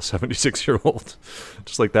kill a 76-year-old.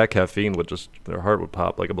 Just like that caffeine would their heart would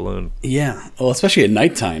pop like a balloon. Yeah, well, especially at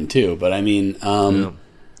nighttime too. But I mean,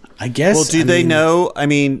 I guess. Well, do they know? I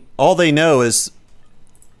mean, all they know is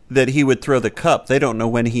that he would throw the cup. They don't know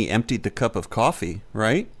when he emptied the cup of coffee,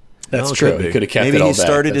 right? That's No, it true. could be. He could have kept Maybe it all he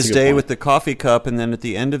started back. That's his a good day point. with the coffee cup, and then at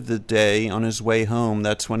the end of the day, on his way home,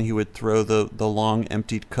 that's when he would throw the long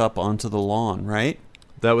emptied cup onto the lawn, right?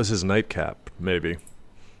 That was his nightcap, maybe. It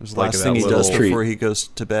was the Like last that thing he does little before he goes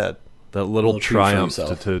to bed. That little treat for triumph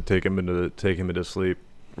himself. to take him into sleep.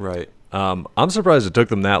 Right. I'm surprised it took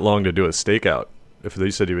them that long to do a stakeout. If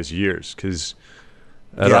they said it was years, because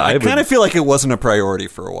I kind of feel like it wasn't a priority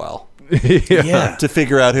for a while Yeah. to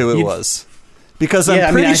figure out who it was. Because I'm Yeah, I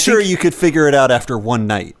mean, pretty I sure think- you could figure it out after one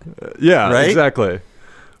night. yeah, Right? exactly.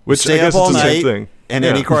 Which Stay I guess up all it's the night, same thing. and Yeah.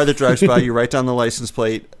 any car that drives by, you write down the license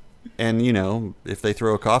plate, and, if they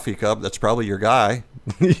throw a coffee cup, that's probably your guy.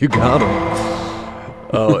 You got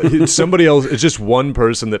him. It's somebody else. It's just one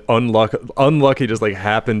person that unlucky just like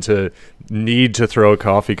happened to need to throw a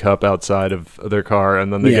coffee cup outside of their car,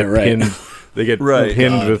 and then they Yeah, get right. pinned. They get Right.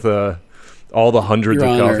 pinned with all the hundreds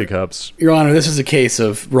Your of Honor. coffee cups. Your Honor, this is a case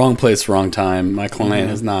of wrong place, wrong time. My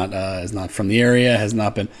client is not from the area, has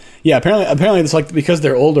not been. Yeah, apparently it's like because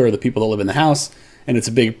they're older, the people that live in the house, and it's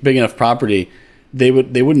a big enough property, they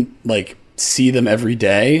wouldn't like see them every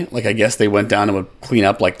day. Like I guess they went down and would clean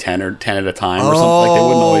up like 10 at a time or something. Like they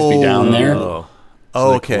wouldn't always be down there. Oh,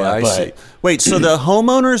 Oh, okay, I but- see. Wait, so the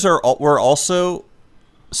homeowners were also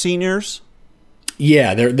seniors?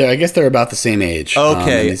 Yeah, they're I guess they're about the same age.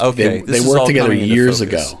 Okay, and okay. They This is worked all together coming into years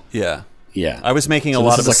focus. ago. Yeah. Yeah, I was making a So lot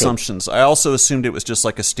this of is like assumptions. I also assumed it was just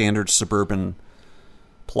like a standard suburban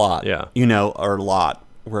plot, Yeah. or lot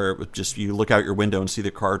where it would just you look out your window and see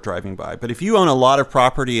the car driving by. But if you own a lot of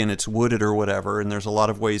property and it's wooded or whatever, and there's a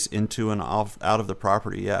lot of ways into and out of the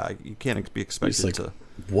property, yeah, you can't be expected like, to.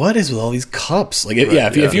 what is with all these cups? Like,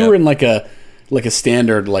 if you were in like a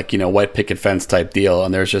standard white picket fence type deal,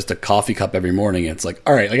 and there's just a coffee cup every morning, it's like,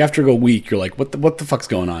 all right, like after a week, you're like, what the fuck's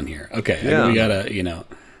going on here? Okay, Yeah. we gotta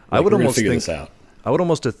I would we're gonna almost figure think this out. I would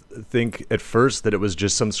almost think at first that it was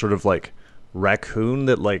just some sort of like raccoon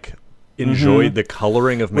that like enjoyed the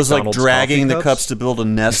coloring of It was McDonald's like dragging coffee the cups to build a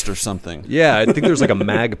nest or something. Yeah, I think there's like a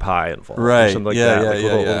magpie involved, Right, Or something like yeah, that, yeah, like a yeah,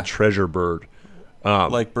 little yeah. treasure bird.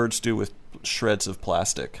 Like birds do with shreds of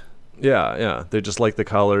plastic. Yeah. They just like the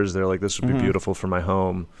colors. They're like, this would be beautiful for my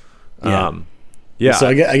home. Yeah. Yeah. So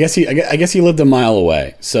I guess he lived a mile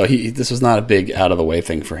away. So this was not a big out of the way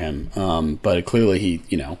thing for him. But clearly he,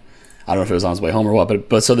 I don't know if it was on his way home or what.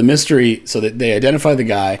 But so the mystery, so that they identify the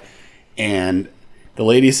guy, and the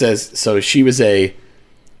lady says so she was a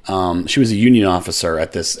union officer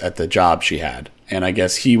at the job she had, and I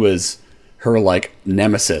guess he was her like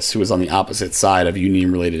nemesis who was on the opposite side of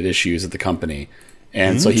union related issues at the company.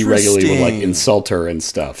 And so he regularly would like Interesting. insult her and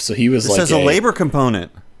stuff. So he was This like has a labor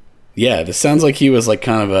component. Yeah, this sounds like he was like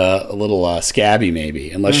kind of a little scabby, maybe,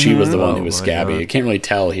 unless she was the one who was my scabby. God. I can't really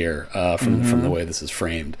tell here from the way this is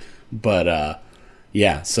framed, but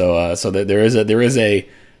yeah. So there is a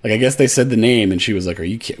like I guess they said the name, and she was like, "Are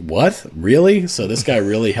you kidding? What? Really?" So this guy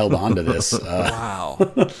really held on to this. Wow.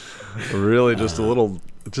 Really, just a little,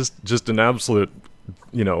 just an absolute,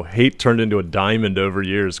 hate turned into a diamond over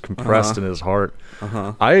years, compressed in his heart.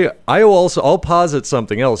 I'll posit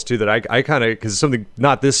something else too that I kind of, because something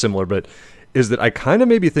not this similar, but is that I kind of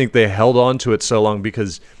maybe think they held on to it so long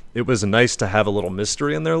because it was nice to have a little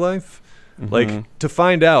mystery in their life. Like to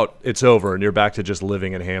find out it's over and you're back to just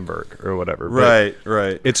living in Hamburg or whatever. But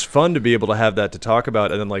Right. it's fun to be able to have that to talk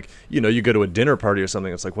about, and then you go to a dinner party or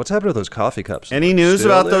something. It's like, what's happened to those coffee cups? Any news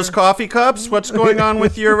Still about there? those coffee cups? What's going on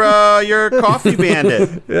with your coffee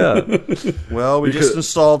bandit? Yeah, Well, we just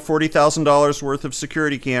installed $40,000 worth of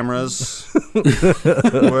security cameras.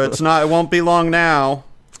 It won't be long now.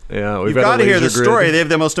 yeah. We've You've got to hear the laser grid. story. They have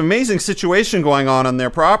the most amazing situation going on their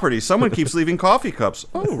property. Someone keeps leaving coffee cups.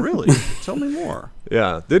 Oh, really? Tell me more.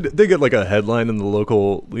 Yeah, they get like a headline in the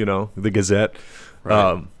local, the Gazette.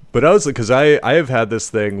 Right. But I was because I have had this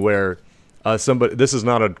thing where somebody, this is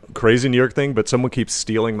not a crazy New York thing, but someone keeps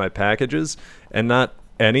stealing my packages, and not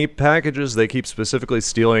any packages. They keep specifically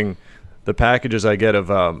stealing the packages I get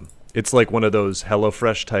of. It's like one of those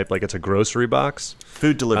HelloFresh type, like it's a grocery box.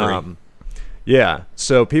 Food delivery. Yeah,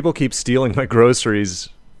 so people keep stealing my groceries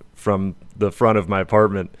from the front of my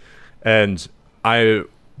apartment, and I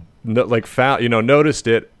noticed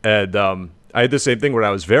it, and I had the same thing where I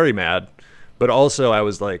was very mad, but also I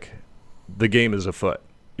was like, the game is afoot.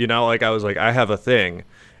 I was like, I have a thing,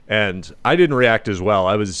 and I didn't react as well.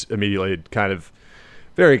 I was immediately kind of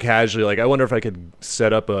very casually like, I wonder if I could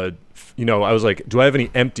set up I was like, do I have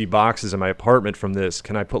any empty boxes in my apartment from this?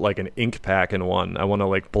 Can I put like an ink pack in one? I want to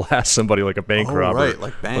like blast somebody like a bank robber right,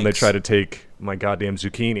 like when they banks. try to take my goddamn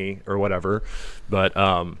zucchini or whatever. But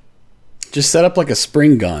Just set up like a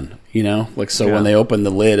spring gun, so Yeah. when they open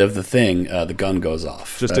the lid of the thing, the gun goes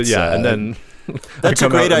off. just That's, and then That's a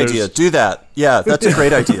great idea. Do that. Yeah, that's a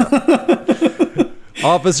great idea.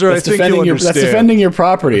 Officer, I think you'll understand. That's defending your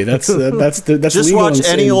property. That's Just legal watch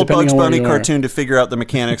any old Bugs Bunny you cartoon to figure out the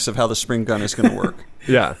mechanics of how the spring gun is going to work.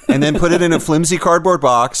 Yeah. And then put it in a flimsy cardboard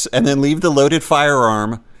box, and then leave the loaded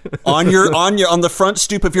firearm on the front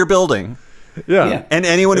stoop of your building. Yeah. And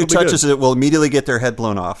anyone who touches it will immediately get their head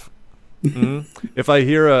blown off. Mm-hmm. If I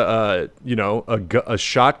hear a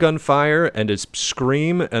shotgun fire and a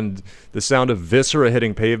scream and the sound of viscera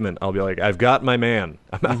hitting pavement, I'll be like, I've got my man.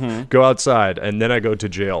 Go outside, and then I go to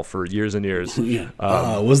jail for years and years.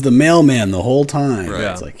 Was the mailman the whole time? Right.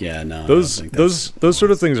 Yeah. It's like, no. Those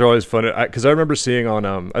sort of things are always fun because I remember seeing on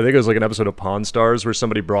I think it was like an episode of Pawn Stars where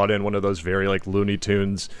somebody brought in one of those very like Looney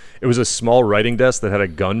Tunes. It was a small writing desk that had a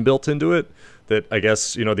gun built into it. That I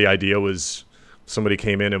guess the idea was. Somebody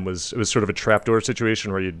came in and it was sort of a trapdoor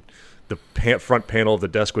situation where the front panel of the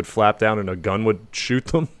desk would flap down and a gun would shoot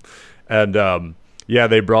them. And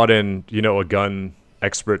they brought in, a gun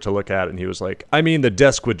expert to look at it, and he was like, I mean, the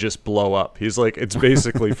desk would just blow up. He's like, it's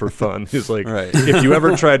basically for fun. He's like, right. If you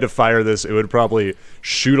ever tried to fire this, it would probably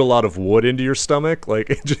shoot a lot of wood into your stomach. Like,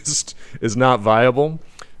 it just is not viable.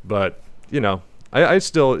 But, I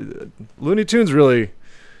still, Looney Tunes really...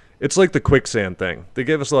 It's like the quicksand thing. They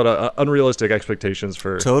gave us a lot of unrealistic expectations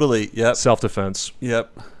for self-defense.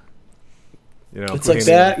 Yep. It's like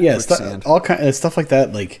that. Yeah, all kind of stuff like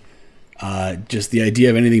that. Like, just the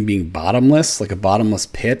idea of anything being bottomless, like a bottomless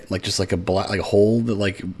pit, like just like a hole that,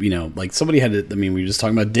 like somebody had to. I mean, we were just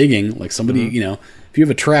talking about digging. Like somebody, if you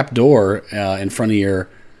have a trap door in front of your,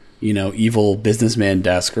 evil businessman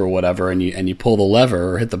desk or whatever, and you pull the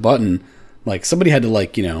lever or hit the button. Like somebody had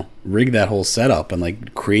to rig that whole setup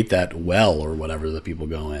and create that well or whatever that people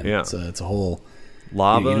go in. Yeah. It's a whole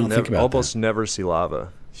lava. You don't think about almost never see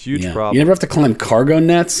lava. Huge problem. You never have to climb cargo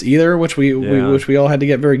nets either, which we all had to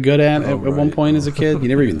get very good at one point as a kid. You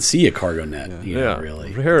never even see a cargo net.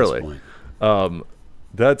 Really. Rarely.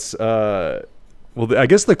 That's well, I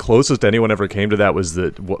guess the closest anyone ever came to that was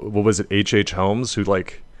what was it? H.H. Holmes, who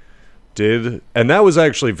did, and that was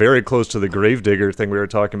actually very close to the gravedigger thing we were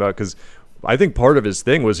talking about because. I think part of his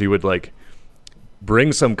thing was he would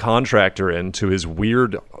bring some contractor in to his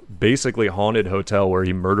weird, basically haunted hotel where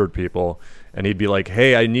he murdered people, and he'd be like,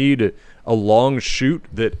 "Hey, I need a long chute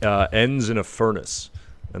that ends in a furnace,"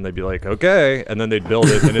 and they'd be like, "Okay," and then they'd build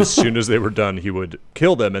it, and as soon as they were done, he would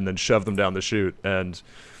kill them and then shove them down the chute, and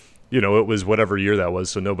it was whatever year that was,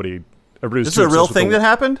 so everybody was. This is a real thing that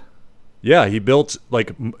happened. Yeah, he built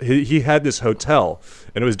he had this hotel,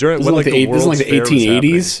 and it was during when the World's Fair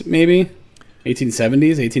 1880s, maybe.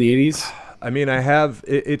 1870s, 1880s. I mean, I have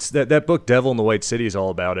it's that book Devil in the White City is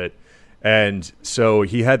all about it. And so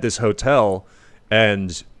he had this hotel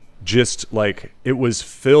and just it was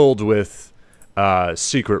filled with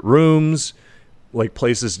secret rooms,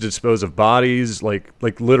 places to dispose of bodies, like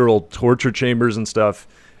literal torture chambers and stuff.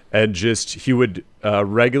 And he would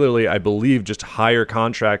regularly, I believe, just hire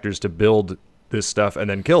contractors to build this stuff and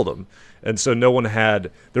then kill them. And so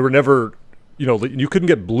there were never you couldn't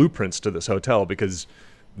get blueprints to this hotel because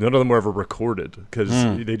none of them were ever recorded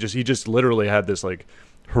because he just literally had this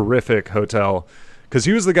horrific hotel because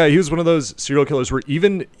he was one of those serial killers where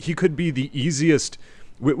even he could be the easiest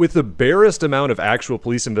with the barest amount of actual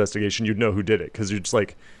police investigation, you'd know who did it because you're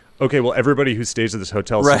just okay, well, everybody who stays at this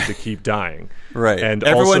hotel seems to keep dying. Right. And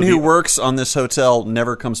everyone who works on this hotel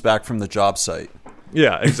never comes back from the job site.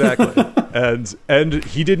 Yeah, exactly. and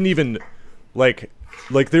he didn't even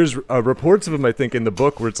there's reports of him, I think, in the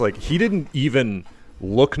book where it's he didn't even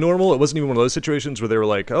look normal. It wasn't even one of those situations where they were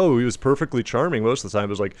like, oh, he was perfectly charming most of the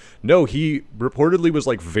time. It was no, he reportedly was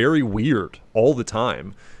very weird all the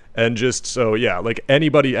time. And just so,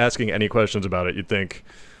 anybody asking any questions about it, you'd think.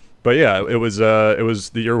 But yeah, it was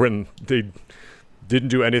the year when they didn't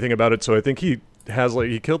do anything about it. So I think he has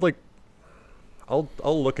he killed I'll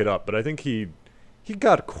look it up, but I think he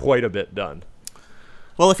got quite a bit done.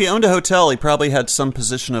 Well, if he owned a hotel, he probably had some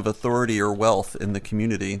position of authority or wealth in the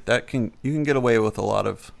community. You can get away with a lot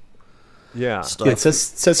of stuff. It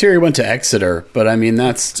says here he went to Exeter, but I mean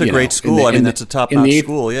it's a great school. That's a top-notch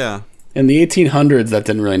school. Yeah. In the 1800s, that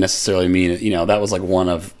didn't really necessarily mean that was one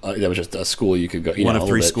of that was just a school you could go. One of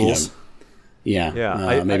three schools.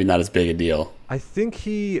 Maybe not as big a deal. I think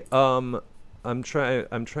he. I'm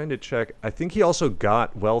trying to check. I think he also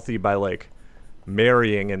got wealthy by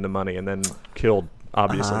marrying into money and then killed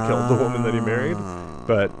the woman that he married.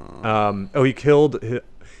 But he killed.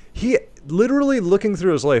 He literally, looking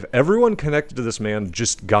through his life, everyone connected to this man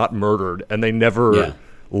just got murdered, and they never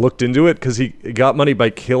looked into it because he got money by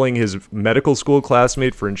killing his medical school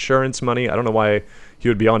classmate for insurance money. I don't know why he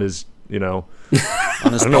would be on his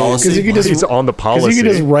on his I don't know, policy. Because you could just he's on the policy. Because you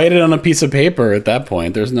could just write it on a piece of paper at that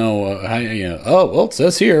point. There's no, oh well, it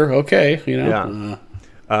says here, okay,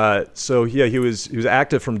 Yeah. So yeah, he was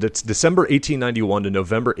active from December 1891 to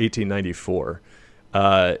November 1894.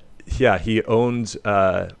 Yeah, he owned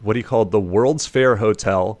what he called the World's Fair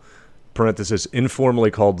Hotel, parenthesis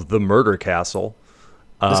informally called the Murder Castle.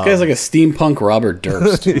 This guy's like a steampunk Robert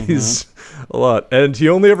Durst. He's a lot, and he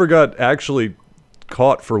only ever got actually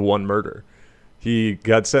caught for one murder. He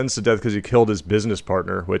got sentenced to death because he killed his business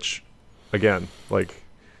partner, which, again, like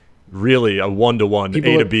really a 1-to-1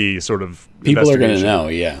 A to B sort of. People are going to know,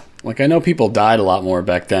 yeah. Like I know people died a lot more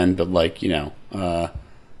back then, but like yeah.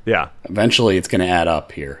 Eventually, it's going to add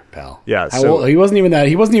up here, pal. Yeah, How old? He wasn't even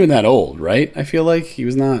that old, right? I feel like he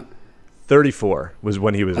was not. 34 was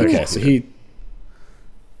when he was. Okay, so he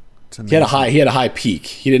had a high peak.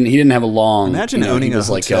 He didn't have a long. Imagine owning a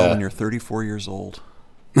hotel when you're 34 years old.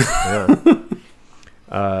 Yeah.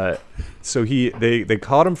 So they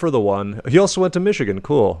caught him for the one. He also went to Michigan.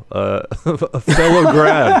 Cool. A fellow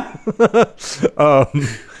grad.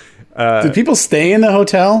 Did people stay in the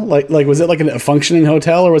hotel? Like was it like a functioning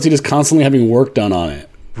hotel, or was he just constantly having work done on it?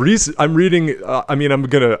 I'm reading.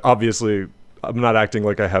 I'm not acting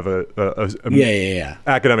like I have a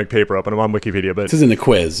academic paper up, and I'm on Wikipedia. But this is in the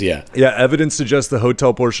quiz, yeah. Yeah, evidence suggests the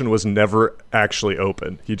hotel portion was never actually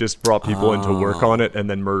open. He just brought people in to work on it and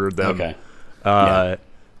then murdered them. Okay.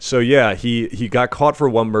 So yeah, he got caught for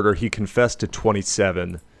one murder. He confessed to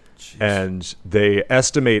 27, and they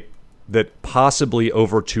estimate that possibly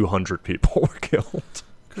over 200 people were killed.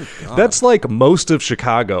 That's like most of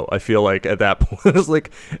Chicago, I feel like, at that point. It's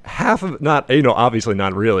like half of, not, obviously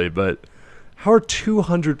not really, but how are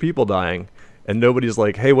 200 people dying? And nobody's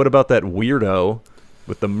like, hey, what about that weirdo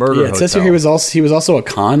with the murder hotel? It says here he was also a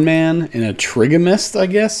con man and a trigamist, I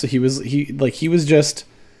guess. So he was just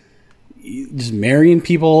marrying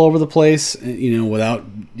people all over the place, without,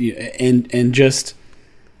 and just,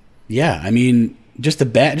 yeah, I mean, just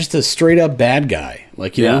a straight up bad guy.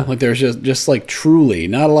 Like, like there's just like truly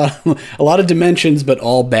not a lot of dimensions, but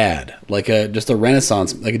all bad. Like just a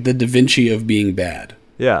renaissance, like the Da Vinci of being bad.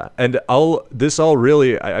 Yeah, and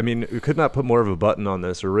we could not put more of a button on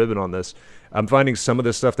this or ribbon on this. I'm finding some of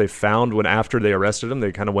this stuff they found after they arrested him.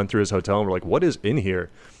 They kind of went through his hotel and were like, what is in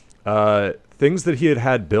here? Things that he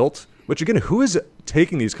had built, which again, who is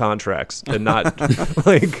taking these contracts and not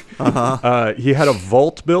like, he had a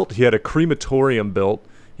vault built, he had a crematorium built,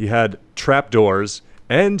 he had trapdoors,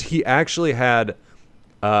 and he actually had,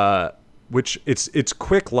 which it's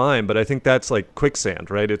quick lime, but I think that's like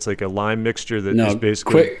quicksand, right? It's like a lime mixture that is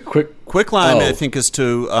basically quick lime. I think is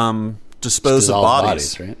to dispose of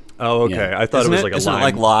bodies, right? Oh, okay. Yeah. I thought it was like a Isn't lime. It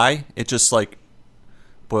like lye? It just like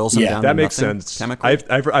boils them down. That to makes nothing, sense. Chemically.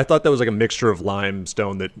 I thought that was like a mixture of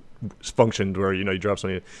limestone that functioned where you drop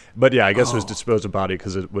something. But yeah, I guess it was dispose of body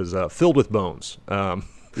because it was filled with bones.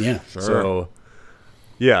 Yeah, sure. So.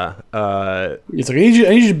 Yeah, it's like I need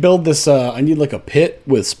you to build this. I need like a pit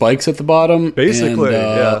with spikes at the bottom. Basically,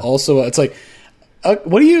 and, also, it's like,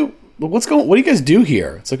 what do you guys do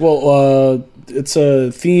here? It's like, well, it's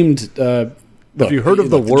a themed. Have you heard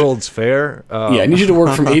of the World's Fair? I need you to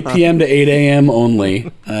work from 8 p.m. to 8 a.m.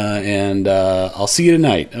 only, and I'll see you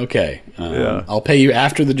tonight. Okay, I'll pay you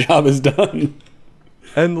after the job is done.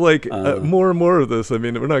 And like more and more of this. I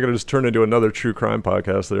mean, we're not going to just turn into another true crime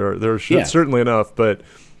podcast. There are certainly enough, but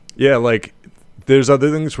yeah, like there's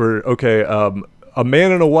other things where a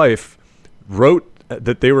man and a wife wrote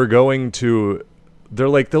that they were going to.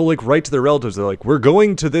 They'll write to their relatives. They're like, we're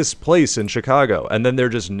going to this place in Chicago, and then they're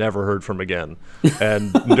just never heard from again.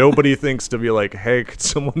 And nobody thinks to be like, hey, could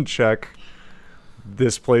someone check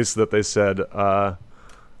this place that they said?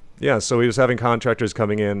 Yeah, so he was having contractors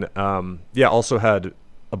coming in. Also had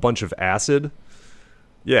a bunch of acid.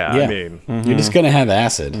 I mean... You're just going to have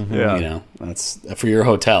acid. Yeah. That's for your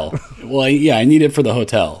hotel. Well, I need it for the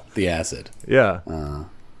hotel, the acid. Yeah.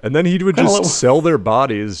 And then he would just sell their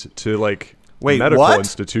bodies to, like, medical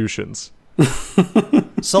institutions.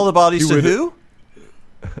 Sell the bodies to who?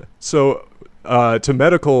 So, to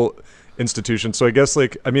medical institutions. So I guess,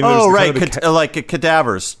 like, I mean... like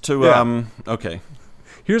cadavers to... Okay.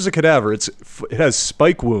 Here's a cadaver. It has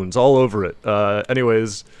spike wounds all over it.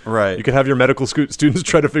 Anyways, right. You could have your medical students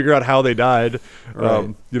try to figure out how they died.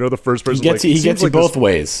 Right. The first person he gets you both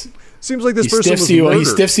ways. Seems like this person was murdered. He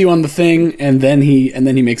stiffs you on the thing, and then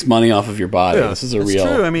he makes money off of your body. Yeah. This is a It's real.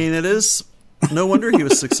 True. I mean, it is. No wonder he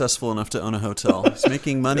was successful enough to own a hotel. He's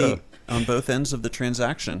making money on both ends of the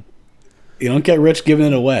transaction. You don't get rich giving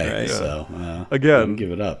it away. Right. So Again,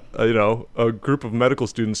 give it up. A group of medical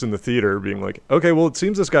students in the theater being like, okay, well, it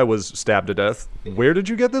seems this guy was stabbed to death. Where did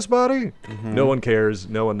you get this body? No one cares.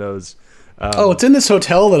 No one knows. It's in this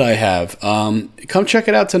hotel that I have. Come check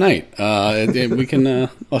it out tonight. We can.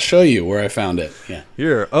 I'll show you where I found it. Yeah.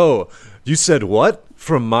 Here. Oh, you said what?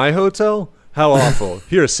 From my hotel? How awful.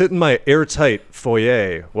 Here, sit in my airtight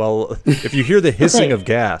foyer. Well, if you hear the hissing of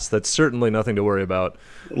gas, that's certainly nothing to worry about.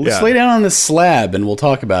 Let's lay down on this slab, and we'll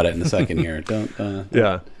talk about it in a second here. Don't.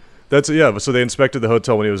 Yeah. So they inspected the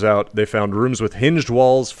hotel when he was out. They found rooms with hinged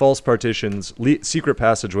walls, false partitions, secret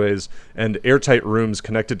passageways, and airtight rooms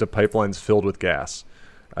connected to pipelines filled with gas.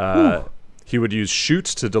 He would use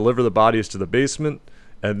chutes to deliver the bodies to the basement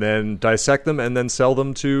and then dissect them and then sell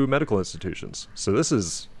them to medical institutions. So this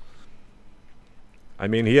is... I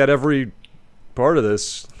mean, he had every part of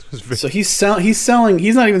this. So he's selling.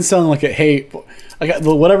 He's not even selling like I got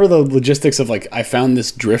whatever the logistics of like I found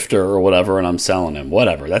this drifter or whatever and I'm selling him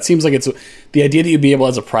whatever. That seems like it's the idea that you'd be able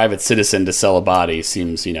as a private citizen to sell a body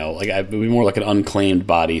seems like it would be more like an unclaimed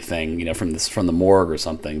body thing from the morgue or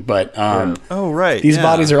something. But oh right, these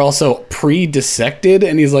bodies are also pre-dissected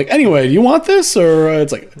and he's like, anyway, you want this or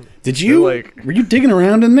it's like. Were you digging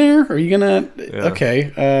around in there? Are you gonna? Yeah.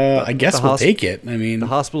 Okay, I guess we'll take it. I mean, the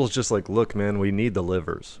hospital's just like, look, man, we need the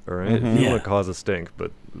livers. All right, you want to cause a stink,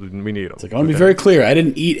 but we need them. It's like I want to be very clear. I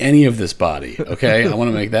didn't eat any of this body. Okay, I want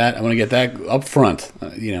to make that. I want to get that up front.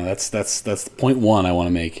 That's point one I want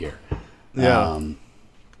to make here. Yeah.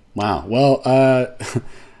 Wow. Well,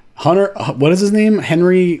 Hunter, what is his name?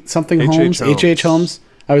 Henry something Holmes. H.H. Holmes.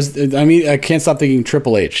 I can't stop thinking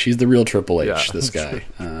Triple H. He's the real Triple H. Yeah, this guy.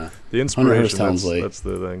 The inspiration. That's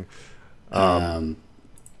the thing.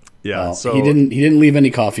 Well, so he didn't leave any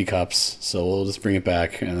coffee cups, so we'll just bring it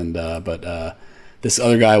back. And but this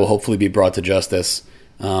other guy will hopefully be brought to justice.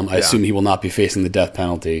 I assume he will not be facing the death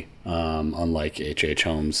penalty, unlike H.H.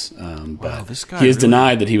 Holmes. But this guy he has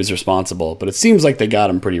denied that he was responsible. But it seems like they got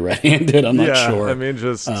him pretty red-handed. I'm not sure. I mean,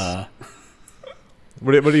 just.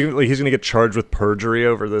 What do you he's going to get charged with perjury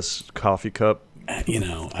over this coffee cup? I don't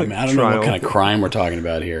know what kind of crime we're talking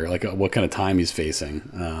about here, like what kind of time he's facing.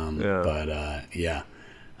 But I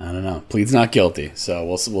don't know. Pleads not guilty, so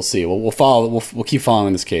we'll see. We'll keep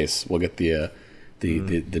following this case. We'll get the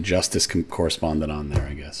justice correspondent on there,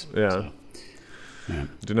 I guess. Yeah. So, yeah.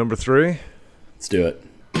 Do number 3. Let's do it.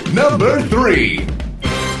 Number 3.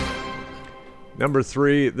 Number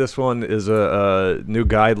 3, this one is a new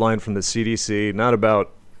guideline from the CDC, not about,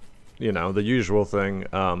 the usual thing.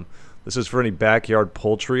 This is for any backyard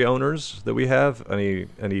poultry owners that we have,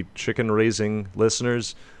 any chicken raising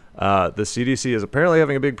listeners. The CDC is apparently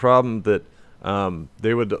having a big problem that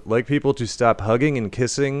they would like people to stop hugging and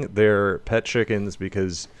kissing their pet chickens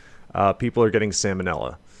because people are getting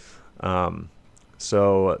salmonella.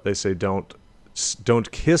 So they say don't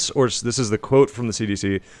kiss or, this is the quote from the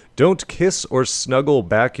CDC, don't kiss or snuggle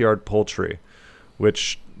backyard poultry,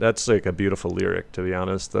 which that's like a beautiful lyric, to be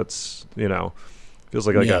honest. That's, feels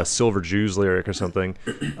like a Silver Jews lyric or something.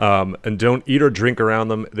 And don't eat or drink around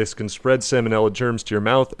them. This can spread salmonella germs to your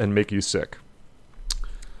mouth and make you sick.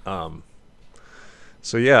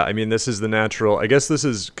 So yeah, I mean, this is the natural, I guess this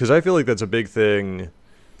is, because I feel like that's a big thing.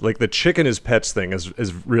 Like the chicken is pets thing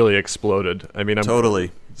has really exploded. I mean, I'm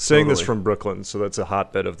saying this from Brooklyn, so that's a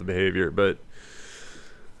hotbed of the behavior. But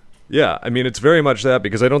yeah, I mean, it's very much that,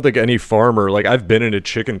 because I don't think any farmer, like I've been in a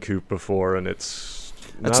chicken coop before, and that's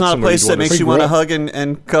not a place that makes you want to hug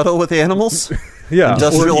and cuddle with animals. Yeah,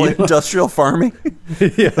 industrial farming.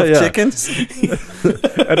 Chickens.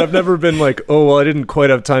 And I've never been like, oh well, I didn't quite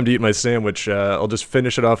have time to eat my sandwich. I'll just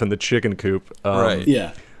finish it off in the chicken coop. Right.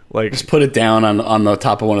 Yeah. Like, just put it down on the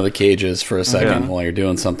top of one of the cages for a second while you're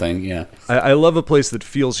doing something. Yeah, I love a place that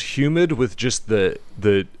feels humid with just the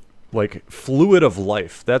like fluid of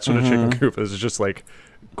life. That's what a chicken coop is. It's just like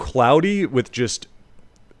cloudy with just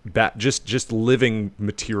living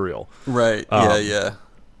material. Right. Yeah.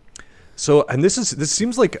 So, and this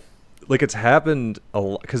seems like it's happened a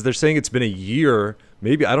lot, because they're saying it's been a year.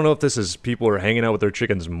 Maybe, I don't know if this is people are hanging out with their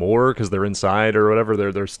chickens more because they're inside or whatever.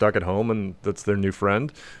 They're stuck at home and that's their new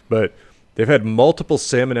friend. But they've had multiple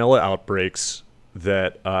salmonella outbreaks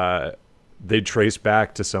that they trace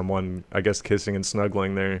back to someone, I guess, kissing and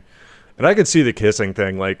snuggling there. And I could see the kissing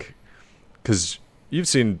thing, like, because you've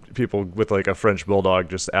seen people with like a French bulldog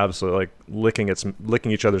just absolutely like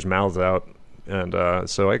licking each other's mouths out, and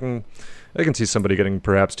so I can see somebody getting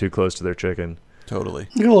perhaps too close to their chicken. Totally.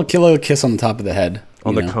 A little kiss on the top of the head.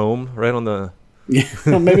 On the comb? Right on the... Yeah,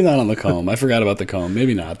 well, maybe not on the comb. I forgot about the comb.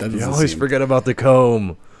 Maybe not. You always forget about the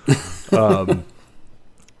comb.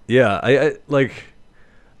 Yeah, I like...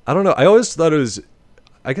 I don't know. I always thought it was.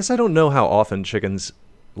 I guess I don't know how often chickens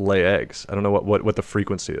lay eggs. I don't know what the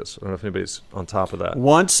frequency is. I don't know if anybody's on top of that.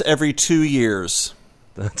 Once every 2 years.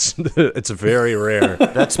 It's very rare.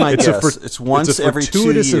 That's my guess. It's once every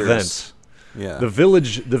 2 years. Event. Yeah. The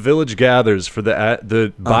village gathers for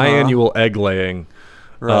the biannual egg laying.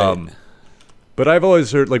 Right. But I've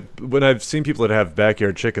always heard, like, when I've seen people that have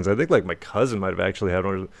backyard chickens, I think, like, my cousin might have actually had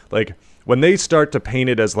one. Like, when they start to paint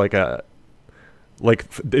it as, like,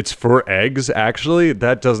 it's for eggs, actually,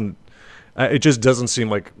 that doesn't, it just doesn't seem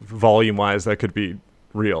like, volume-wise, that could be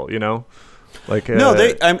real, you know? Like, no,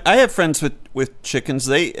 I have friends with chickens.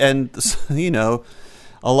 A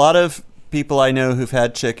lot of people I know who've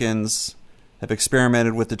had chickens have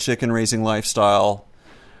experimented with the chicken raising lifestyle.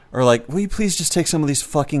 Or like, will you please just take some of these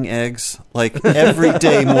fucking eggs? Like, every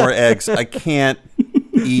day more eggs. I can't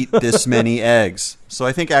eat this many eggs. So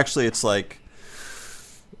I think actually it's like...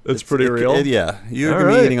 It's pretty real? Yeah. You're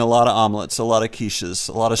going to be eating a lot of omelets, a lot of quiches,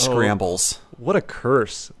 a lot of scrambles. What a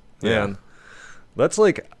curse, man. Yeah. That's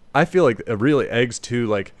like... I feel like really eggs, too,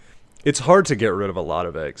 like... It's hard to get rid of a lot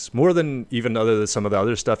of eggs, more than even other than some of the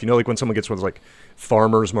other stuff. You know, like when someone gets one of those, like,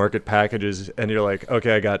 farmer's market packages, and you're like,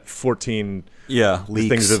 okay, I got 14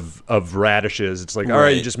 things of radishes. It's like, all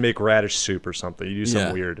right, you just make radish soup or something. You do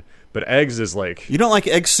something weird. But eggs is like... You don't like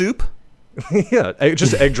egg soup? Yeah,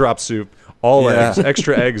 just egg drop soup. All eggs,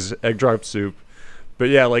 extra eggs, egg drop soup. But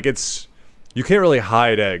yeah, like it's... You can't really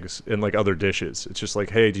hide eggs in, like, other dishes. It's just like,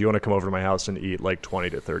 hey, do you want to come over to my house and eat, like, 20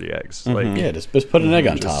 to 30 eggs? Mm-hmm. Like, yeah, just put an egg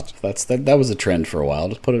on top. That was a trend for a while.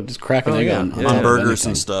 Just crack an egg on burgers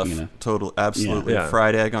and stuff. You know? Absolutely. Yeah.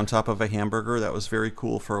 Fried egg on top of a hamburger. That was very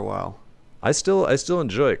cool for a while. I still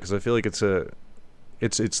enjoy it because I feel like it's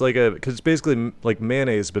like because it's basically like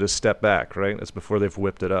mayonnaise but a step back, right? It's before they've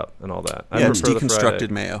whipped it up and all that. Yeah, it's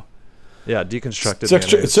deconstructed mayo. Yeah, deconstructed.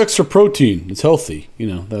 It's extra protein. It's healthy. You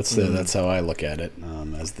know, that's how I look at it.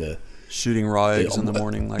 As the shooting raw eggs in the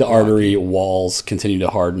morning, like the artery walls continue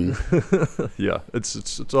to harden. Yeah,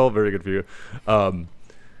 it's all very good for you.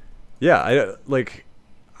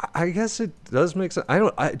 I guess it does make sense.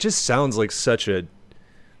 It just sounds like such a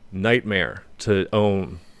nightmare to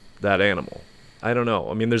own that animal. I don't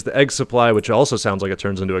know. I mean, there's the egg supply, which also sounds like it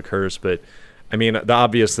turns into a curse, but. I mean, the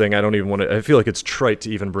obvious thing, I don't even want to... I feel like it's trite to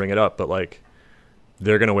even bring it up, but, like,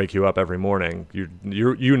 they're going to wake you up every morning.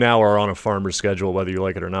 You now are on a farmer's schedule, whether you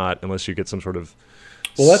like it or not, unless you get some sort of...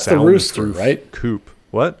 Well, that's the rooster, right? Coop.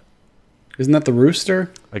 What? Isn't that the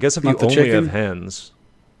rooster? I guess if you only have hens,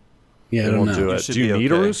 yeah, I don't know. Do it. Do you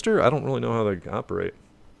need a rooster? I don't really know how they operate.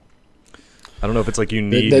 I don't know if it's like you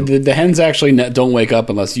need... The hens actually don't wake up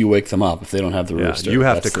unless you wake them up if they don't have the rooster. You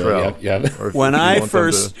have to crow. When I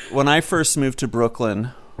first moved to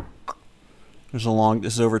Brooklyn, this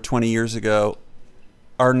is over 20 years ago,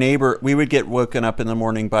 our neighbor, we would get woken up in the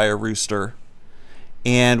morning by a rooster,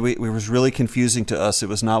 and it was really confusing to us. It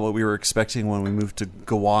was not what we were expecting when we moved to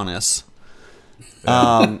Gowanus.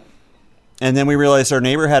 And then we realized our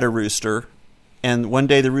neighbor had a rooster, and one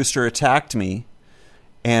day the rooster attacked me,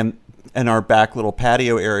 and in our back little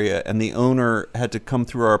patio area, and the owner had to come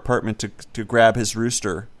through our apartment to grab his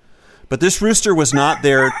rooster. But this rooster was not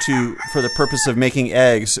there for the purpose of making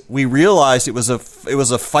eggs. We realized it was a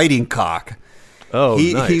fighting cock. Oh,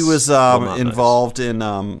 nice. He was involved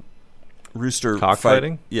in rooster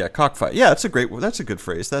cockfighting. Yeah, cockfight. Yeah, that's a good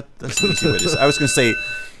phrase. That's an easy way to say. I was going to say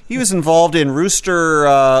he was involved in rooster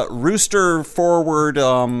forward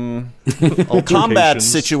combat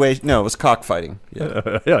situation. No, it was cockfighting.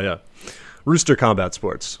 Yeah. Yeah. Rooster combat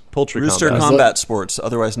sports. Rooster combat sports,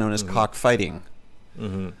 otherwise known as cockfighting.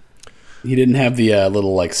 Mm-hmm. He didn't have the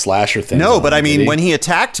little like slasher thing. No, but I mean, when he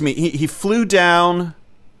attacked me, he flew down.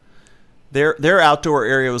 Their outdoor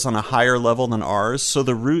area was on a higher level than ours. So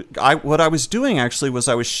what I was doing actually was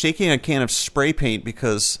I was shaking a can of spray paint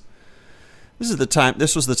because this was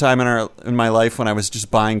the time in my life when I was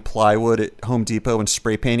just buying plywood at Home Depot and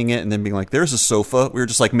spray painting it and then being like, there's a sofa. We were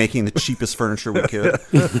just like making the cheapest furniture we could.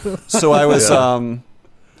 So I was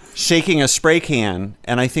shaking a spray can,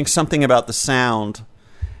 and I think something about the sound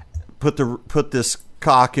put this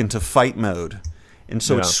cock into fight mode. And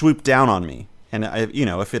so it swooped down on me. And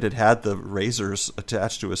if it had the razors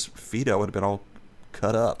attached to his feet, I would have been all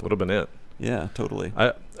cut up. Would have been it. Yeah, totally.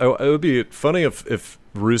 It would be funny if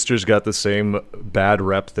roosters got the same bad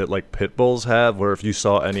rep that like pit bulls have, where if you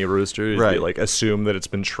saw any rooster, you'd be, like assume that it's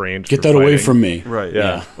been trained. Get that away from me. Right.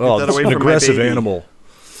 Yeah. Well, it's an aggressive animal.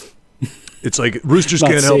 It's like roosters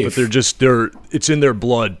can't help it. It's in their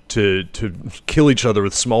blood to kill each other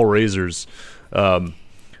with small razors.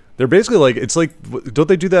 There They're basically like, it's like, don't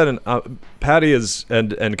they do that in Patty is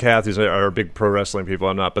and Kathy are big pro wrestling people.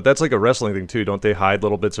 I'm not, but that's like a wrestling thing too. Don't they hide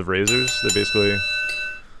little bits of razors? They basically,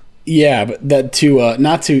 yeah, but that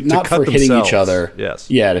not for hitting themselves. Each other.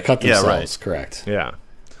 Yes, yeah, to cut themselves. Yeah, right. Correct. yeah,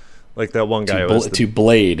 like that one guy to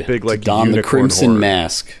blade, big like to don the crimson horn.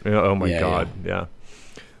 mask. Yeah, oh my god, yeah.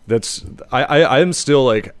 That's I'm still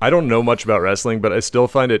like, I don't know much about wrestling, but I still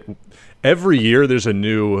find it every year there's a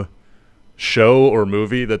new show or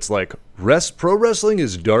movie that's like pro wrestling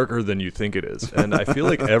is darker than you think it is, and I feel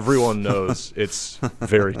like everyone knows it's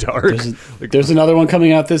very dark. There's another one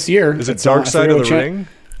coming out this year. Is it Dark Side of the Ring?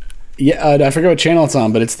 Yeah, I forget what channel it's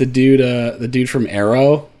on, but it's the dude from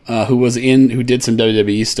Arrow, who did some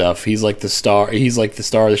WWE stuff. He's like the star. He's like the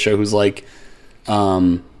star of the show. Who's like,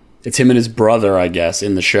 it's him and his brother, I guess,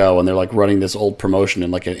 in the show, and they're like running this old promotion in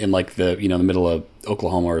the the middle of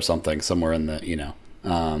Oklahoma or something, somewhere in the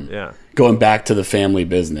going back to the family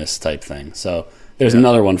business type thing. So there's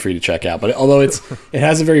another one for you to check out. But although it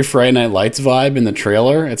has a very Friday Night Lights vibe in the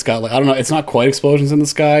trailer, it's got like, I don't know, it's not quite explosions in the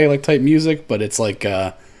sky like type music, but it's like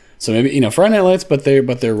so maybe Friday Night Lights, but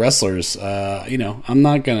they're wrestlers. I'm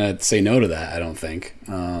not gonna say no to that. I don't think.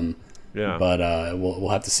 But we'll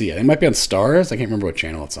have to see. I think it might be on Stars. I can't remember what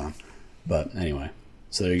channel it's on. But anyway,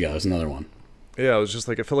 so there you go. There's another one. Yeah, it was just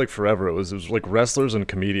like, I feel like forever it was like wrestlers and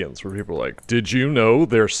comedians where people were like, did you know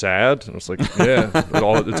they're sad? And I was like, yeah,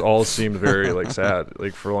 it all seemed very like sad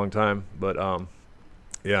like for a long time. But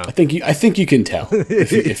yeah, I think you can tell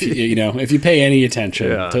if you pay any attention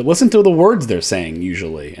to listen to the words they're saying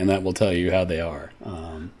usually, and that will tell you how they are.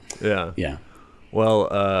 Yeah.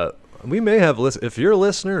 Well, we may have if you're a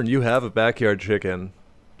listener and you have a backyard chicken,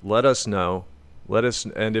 let us know.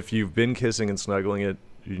 And if you've been kissing and snuggling it,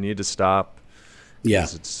 you need to stop. Yeah,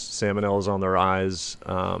 it's salmonella's on their eyes.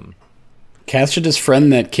 Cass should just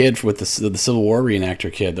friend that kid with the Civil War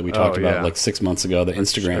reenactor kid that we talked about like 6 months ago. That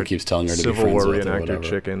Instagram keeps telling her to be friends with. Civil War reenactor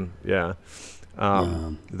chicken, yeah.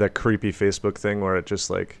 That creepy Facebook thing where it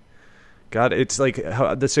just like, God, it's like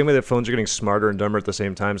how, the same way that phones are getting smarter and dumber at the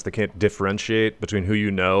same time, so they can't differentiate between who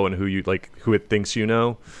you know and who it thinks you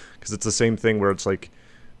know, because it's the same thing where it's like,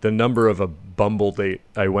 the number of a Bumble date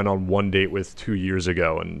I went on one date with 2 years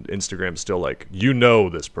ago, and Instagram's still like,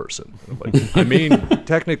 this person. I'm like, I mean,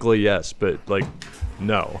 technically yes, but like,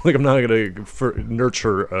 no. Like, I'm not going to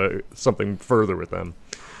nurture something further with them.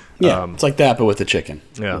 Yeah, it's like that, but with the chicken.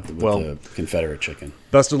 Yeah, with the Confederate chicken.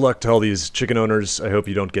 Best of luck to all these chicken owners. I hope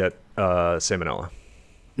you don't get salmonella.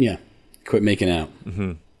 Yeah, quit making out.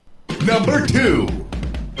 Mm-hmm. Number 2.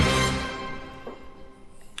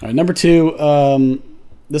 All right, number 2.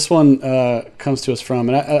 This one comes to us from,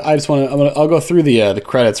 and I just want to. I'll go through the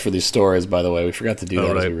credits for these stories. By the way, we forgot to do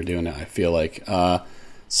that as we were doing it. I feel like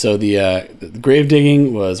so the grave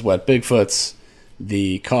digging was Wet Bigfoot's.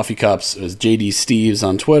 The coffee cups was JD Steves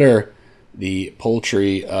on Twitter. The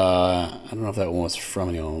poultry, I don't know if that one was from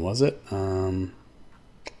anyone. Was it?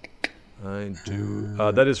 I do.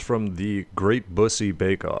 That is from the Great Bussy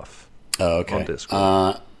Bake Off. Oh, okay. On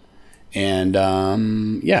Discord.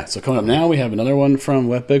 So coming up now, we have another one from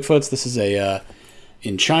Wet Bigfoots. This is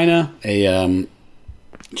in China, a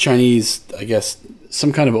Chinese, I guess,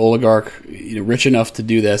 some kind of oligarch, rich enough to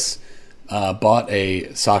do this, bought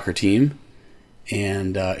a soccer team,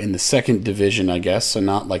 and in the second division, I guess, so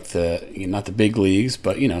not like not the big leagues,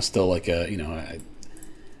 but still like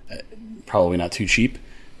probably not too cheap,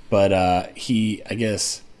 but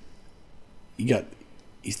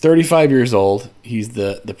He's 35 years old. He's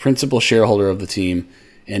the principal shareholder of the team.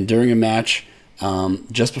 And during a match,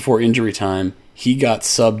 just before injury time, he got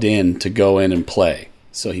subbed in to go in and play.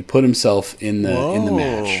 So he put himself in the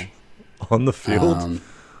match. On the field?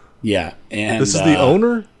 Yeah. And this is the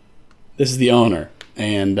owner? This is the owner.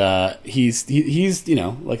 And he's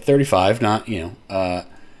like 35, not,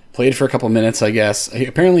 played for a couple minutes, I guess.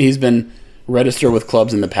 Apparently he's been registered with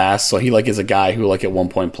clubs in the past, so he is a guy who at one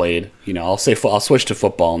point played. I'll switch to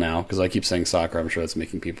football now because I keep saying soccer. I'm sure that's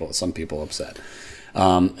making some people upset.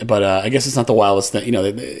 But I guess it's not the wildest thing.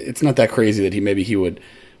 It's not that crazy that he would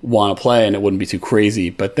want to play, and it wouldn't be too crazy.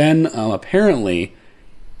 But then apparently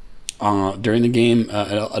during the game,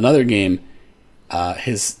 another game,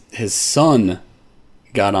 his son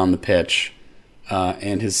got on the pitch,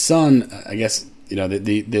 and his son, I guess.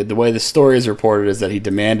 The way the story is reported is that he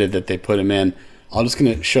demanded that they put him in. I'm just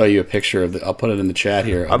going to show you a picture of I'll put it in the chat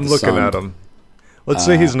here. I'm looking at him. Let's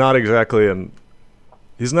say he's not exactly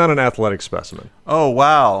he's not an athletic specimen. Oh,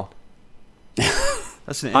 wow.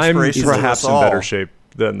 That's an inspiration. I'm perhaps in better shape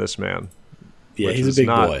than this man. Yeah, he's a big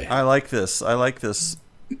boy. I like this. So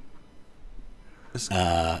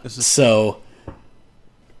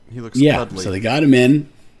he looks cuddly. So they got him in.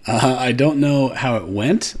 I don't know how it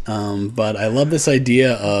went, but I love this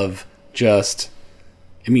idea of just.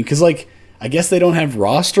 I mean, because I guess they don't have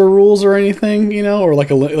roster rules or anything, or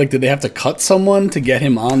did they have to cut someone to get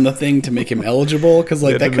him on the thing to make him eligible? Because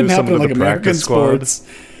that couldn't happen in American sports.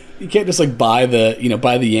 You can't just buy the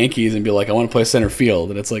Yankees and be like, I want to play center field,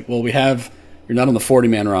 and it's like, well, you're not on the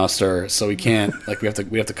 40-man roster, so we can't we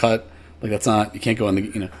have to cut that's not, you can't go in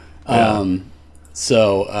the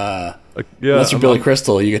unless you're Billy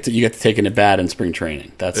Crystal, you get to take an at bat in spring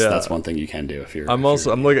training. That's one thing you can do if you're. I'm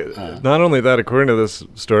not only that, according to this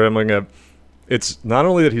story, I'm looking at. It's not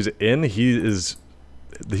only that he's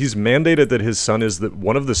mandated that his son is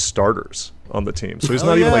one of the starters on the team. So he's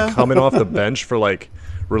not even coming off the bench for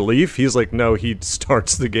relief. He's no, he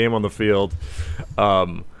starts the game on the field.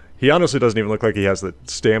 He honestly doesn't even look like he has the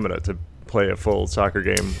stamina to play a full soccer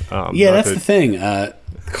game. That's the thing.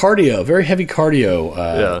 Cardio, very heavy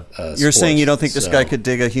cardio. You're saying you don't think this guy could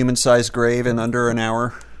dig a human-sized grave in under an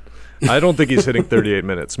hour? I don't think he's hitting 38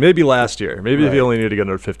 minutes. Maybe last year. Maybe if he only needed to get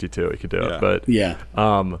under 52, he could do it. But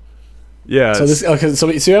So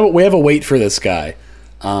we have a weight for this guy,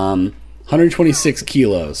 126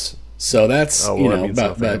 kilos. So that's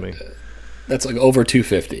about that's over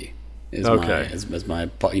 250. Is my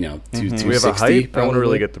 260. We have a height. I want to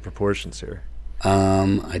really get the proportions here.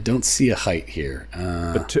 I don't see a height here.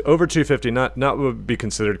 But over 250, not would be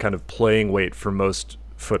considered kind of playing weight for most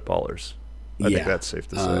footballers. I think that's safe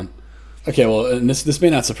to say. Okay, well, and this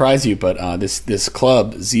may not surprise you, but this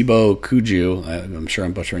club, Zibo Kuju, I'm sure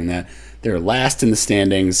I'm butchering that, they're last in the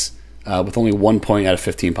standings with only 1 point out of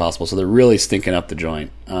 15 possible, so they're really stinking up the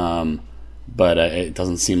joint. But it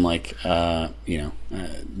doesn't seem like,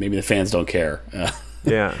 maybe the fans don't care to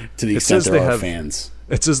the extent there are fans.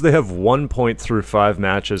 It says they have 1 point through 5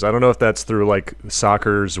 matches. I don't know if that's through,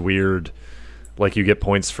 soccer's weird, you get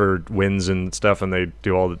points for wins and stuff, and they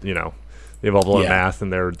do all the, they have a lot of math in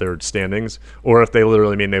their standings, or if they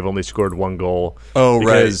literally mean they've only scored 1 goal. Oh,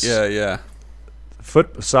 right. Yeah.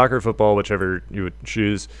 Soccer, football, whichever you would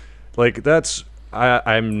choose, that's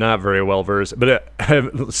I'm not very well versed, but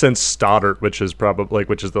since Stoddard, which is probably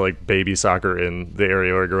which is the baby soccer in the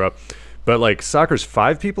area where I grew up, but soccer's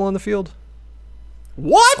 5 people on the field.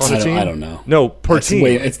 What? On a team? I don't know. No, per team.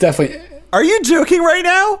 It's definitely. Are you joking right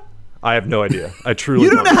now? I have no idea. I truly. You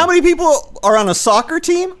don't know how many people are on a soccer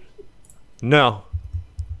team? No.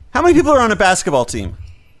 How many people are on a basketball team?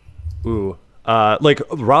 Ooh,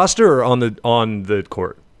 roster or on the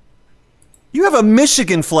court? You have a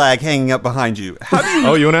Michigan flag hanging up behind you. How do you?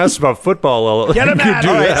 Oh, you want to ask about football? Get him out.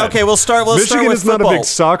 All right, okay, we'll start. Michigan with is football. not a big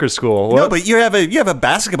soccer school. What? No, but you have a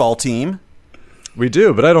basketball team. We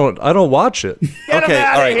do, but I don't watch it. Okay,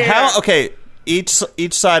 all right. Each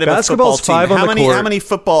side of basketball's a football team. 5 on the court.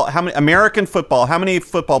 How many American football? How many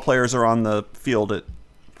football players are on the field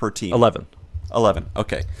per team? 11. 11.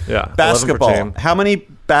 Okay. Yeah. Basketball. How many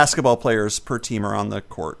basketball players per team are on the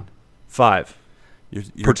court? 5.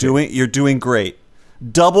 You're doing great.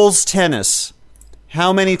 Doubles tennis.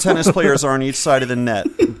 How many tennis players are on each side of the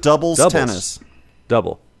net? Doubles tennis.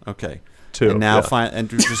 Double. Okay. 2. And now and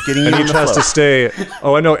just getting and you each has to stay.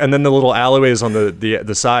 Oh, I know. And then the little alleyways on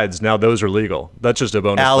the sides. Now those are legal. That's just a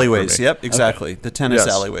bonus. Alleyways. Yep. Exactly. Okay. The tennis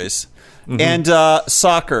alleyways. Mm-hmm. And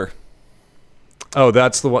soccer. Oh,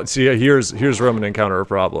 that's the one. See, here's where I'm going to encounter a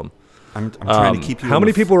problem. I'm trying to keep you. How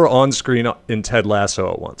many people were on screen in Ted Lasso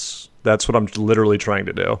at once? That's what I'm literally trying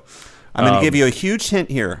to do. I'm going to give you a huge hint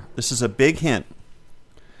here. This is a big hint.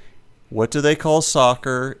 What do they call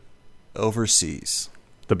soccer overseas?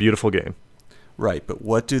 The beautiful game. Right, but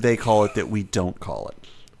what do they call it that we don't call it?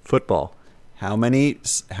 Football. How many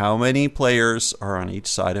players are on each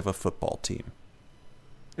side of a football team?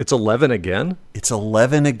 It's 11 again? It's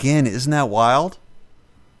 11 again. Isn't that wild?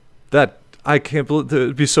 That I can't believe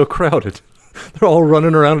it'd be so crowded. They're all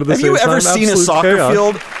running around at the same time. Have you ever seen a soccer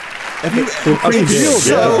field? It's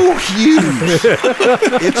so huge.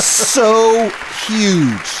 It's so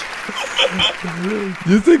huge.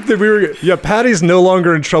 You think that we were... Yeah, Patty's no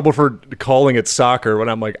longer in trouble for calling it soccer when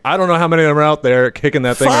I'm like, I don't know how many of them are out there kicking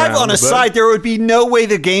that thing around. 5 on a side, there would be no way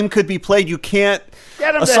the game could be played. You can't...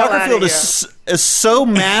 A soccer field is so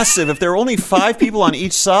massive. If there are only 5 people on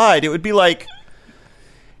each side, it would be like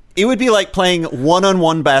playing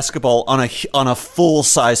one-on-one basketball on a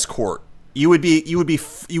full-size court. You would be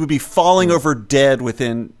falling over dead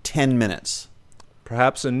within 10 minutes.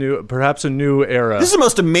 Perhaps a new era. This is the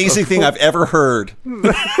most amazing thing I've ever heard.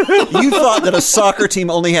 You thought that a soccer team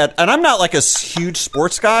only had, and I'm not like a huge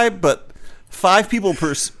sports guy, but 5 people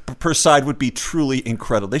per side would be truly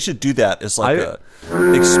incredible. They should do that as like a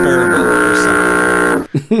experiment or something.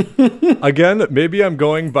 Again, maybe I'm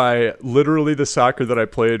going by literally the soccer that I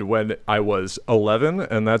played when I was 11,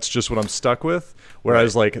 and that's just what I'm stuck with.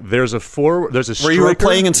 Whereas, like, there's a striker. Where you were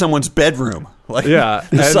playing in someone's bedroom. Like, yeah.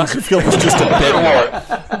 The soccer field was just a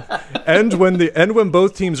bedroom. And when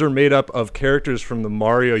both teams are made up of characters from the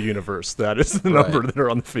Mario universe, that is the number that are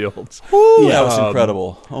on the field. Ooh, that was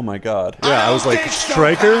incredible. Oh, my God. Yeah, I was like,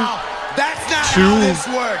 striker, That's not two how this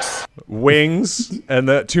works. wings, and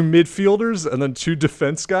then 2 midfielders, and then 2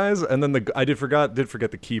 defense guys, and then I did forget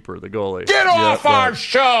the keeper, the goalie. Get off our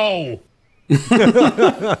show!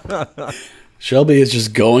 Shelby is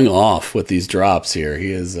just going off with these drops here.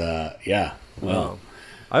 He is, well.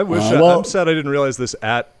 I wish. I'm sad I didn't realize this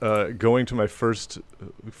at going to my first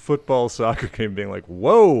football soccer game, being like,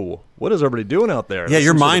 "Whoa, what is everybody doing out there?" Yeah, This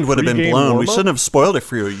your is mind would have been blown. We warm-up? shouldn't have spoiled it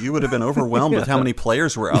for you. You would have been overwhelmed with how many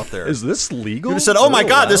players were out there. Is this legal? You would have said, "Oh my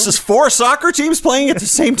God, this is 4 soccer teams playing at the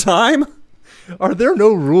same time." Are there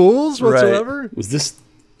no rules whatsoever? Is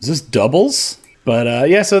this doubles?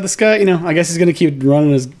 But so this guy, I guess he's going to keep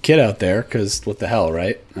running his kid out there because what the hell,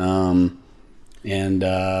 right?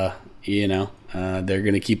 They're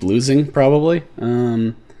going to keep losing probably. I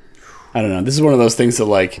don't know. This is one of those things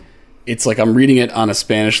that it's like I'm reading it on a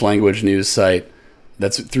Spanish language news site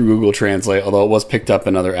that's through Google Translate, although it was picked up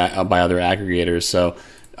by other aggregators. So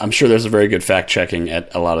I'm sure there's a very good fact checking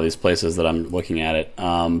at a lot of these places that I'm looking at it.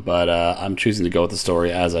 But I'm choosing to go with the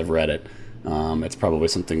story as I've read it. It's probably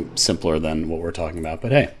something simpler than what we're talking about.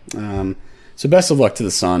 But hey, so best of luck to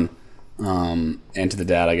the son. And to the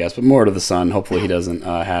dad, I guess, but more to the son. Hopefully he doesn't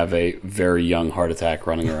have a very young heart attack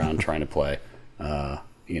running around trying to play. I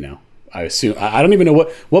assume I don't even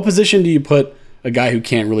know what position do you put a guy who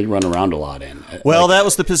can't really run around a lot in? Well, that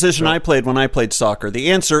was the position I played when I played soccer.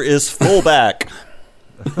 The answer is fullback.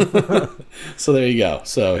 So there you go.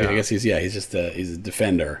 So I guess he's just he's a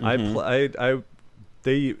defender.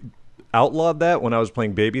 They outlawed that when I was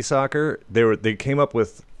playing baby soccer. They came up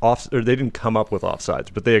with they didn't come up with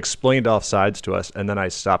offsides, but they explained offsides to us, and then I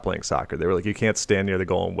stopped playing soccer. They were like, you can't stand near the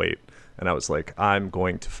goal and wait. And I was like, I'm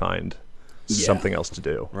going to find something else to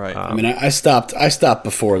do. Right. I stopped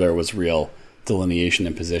before there was real delineation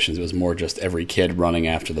in positions. It was more just every kid running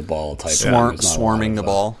after the ball type. Swarming the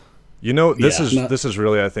ball. This is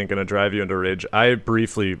really, I think, going to drive you into rage. I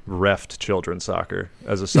briefly reffed children's soccer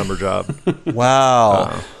as a summer job.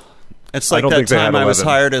 Wow. It's like that time I was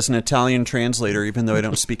 11. hired as an Italian translator, even though I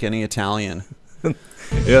don't speak any Italian.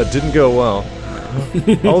 Yeah, it didn't go well.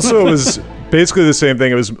 Also, it was basically the same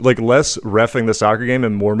thing. It was like less reffing the soccer game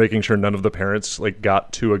and more making sure none of the parents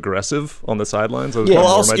got too aggressive on the sidelines. That was kind of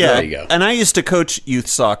more my job. There you go. And I used to coach youth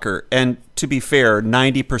soccer, and to be fair,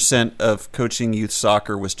 90% of coaching youth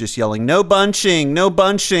soccer was just yelling, "No bunching, no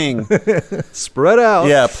bunching." Spread out.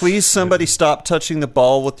 Yeah, please somebody stop touching the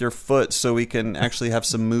ball with your foot so we can actually have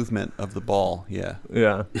some movement of the ball. Yeah.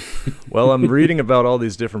 Yeah. Well, I'm reading about all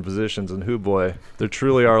these different positions, and boy, there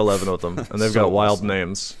truly are 11 of them, and they've got wild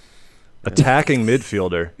names. Attacking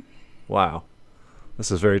midfielder. Wow.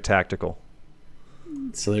 This is very tactical.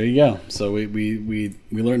 So there you go. So we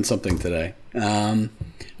learned something today. All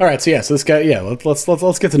right. So this guy. Yeah.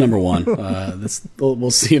 Let's get to number one.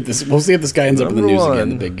 We'll see if this guy ends up in the news again.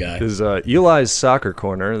 The big guy is Eli's Soccer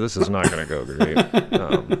Corner. This is not going to go great.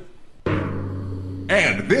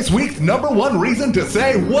 And this week's number one reason to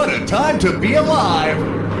say what a time to be alive.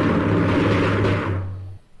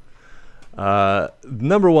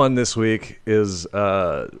 Number one this week is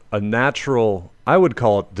a natural, I would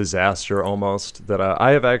call it disaster almost, that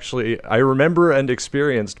I remember and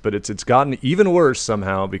experienced, but it's gotten even worse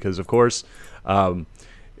somehow because, of course,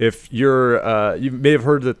 if you may have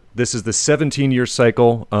heard that this is the 17-year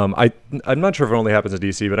cycle. I'm not sure if it only happens in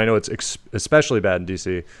D.C., but I know it's especially bad in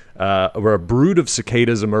D.C., where a brood of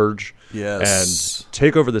cicadas emerge and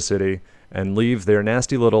take over the city and leave their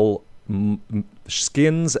nasty little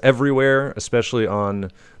skins everywhere, especially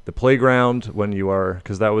on the playground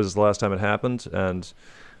because that was the last time it happened, and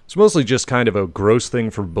it's mostly just kind of a gross thing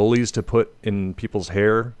for bullies to put in people's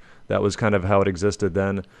hair. That was kind of how it existed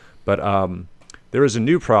then, but there is a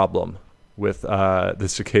new problem with the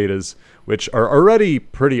cicadas, which are already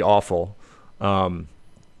pretty awful. I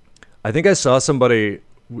think I saw somebody,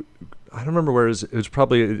 I don't remember where it was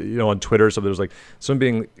probably on Twitter or something. There was like someone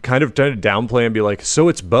being kind of trying to downplay and be like, "So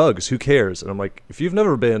it's bugs, who cares?" And I'm like, if you've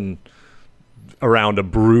never been around a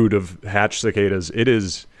brood of hatched cicadas,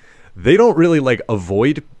 they don't really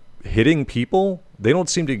avoid hitting people. They don't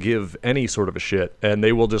seem to give any sort of a shit, and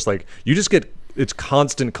they will just you just get it's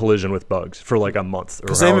constant collision with bugs for a month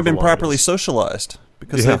because they haven't been properly socialized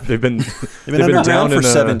because they've been underground for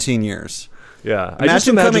 17 years. Yeah,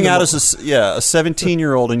 Imagine coming out as a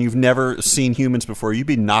 17-year-old and you've never seen humans before. You'd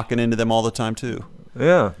be knocking into them all the time too.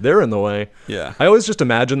 Yeah, they're in the way. Yeah. I always just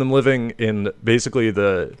imagine them living in basically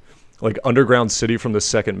the underground city from the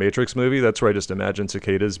second Matrix movie. That's where I just imagine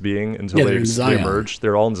cicadas being until they emerge.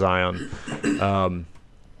 They're all in Zion.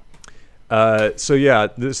 So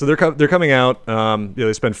they're coming out.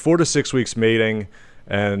 They spend 4 to 6 weeks mating,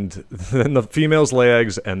 and then the females lay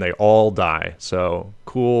eggs, and they all die. So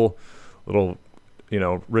cool little,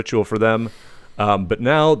 ritual for them. But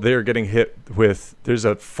now they're getting hit with, there's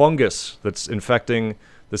a fungus that's infecting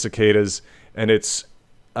the cicadas, and it's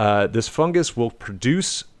this fungus will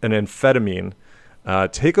produce an amphetamine,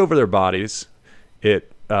 take over their bodies.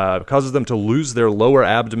 It causes them to lose their lower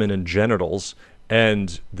abdomen and genitals,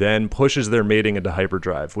 and then pushes their mating into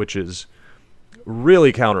hyperdrive, which is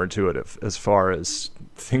really counterintuitive as far as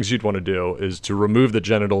things you'd want to do, is to remove the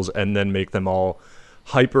genitals and then make them all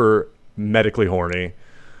hyper medically horny.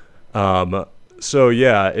 So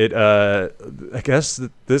yeah, I guess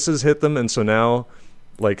this has hit them, and so now,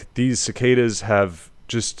 these cicadas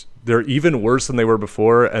they're even worse than they were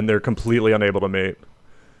before, and they're completely unable to mate.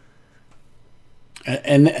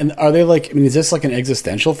 And are they is this an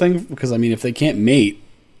existential thing? Because if they can't mate,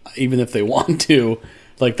 even if they want to,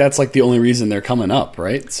 that's the only reason they're coming up,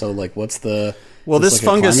 right? So what's the... Well, this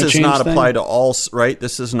fungus is not applied to all, right?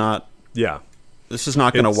 This is not... Yeah. This is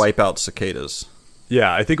not going to wipe out cicadas.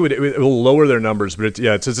 Yeah, I think it will lower their numbers, but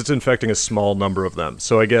it says it's infecting a small number of them.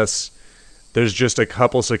 So I guess there's just a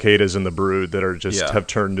couple cicadas in the brood that are have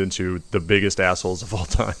turned into the biggest assholes of all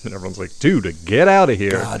time, and everyone's like, "Dude, get out of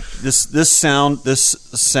here!" God, this sound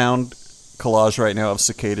collage right now of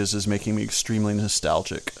cicadas is making me extremely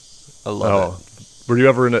nostalgic. I love it. Were you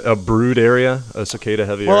ever in a brood area, a cicada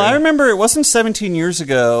heavy area? Well, I remember it wasn't 17 years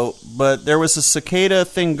ago, but there was a cicada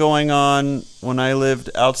thing going on when I lived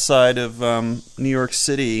outside of New York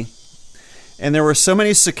City. And there were so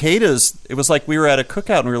many cicadas, it was like we were at a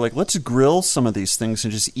cookout and we were like, let's grill some of these things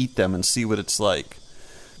and just eat them and see what it's like.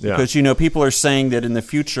 Yeah. Because, people are saying that in the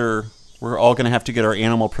future, we're all going to have to get our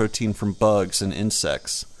animal protein from bugs and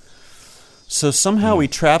insects. So somehow we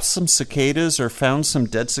trapped some cicadas or found some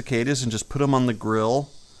dead cicadas and just put them on the grill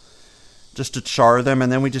just to char them,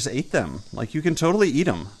 and then we just ate them. You can totally eat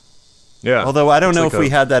them. Yeah. Although I don't know if we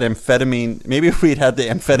had that amphetamine. Maybe if we'd had the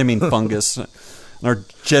amphetamine fungus, and our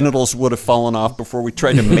genitals would have fallen off before we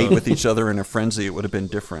tried to mate with each other in a frenzy, it would have been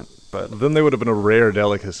different. But then they would have been a rare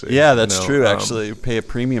delicacy. Yeah, that's true, actually. Pay a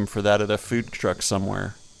premium for that at a food truck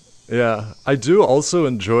somewhere. Yeah, I do also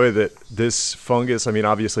enjoy that this fungus,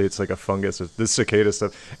 obviously it's a fungus, this cicada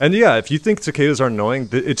stuff. And yeah, if you think cicadas are annoying,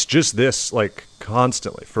 it's just this,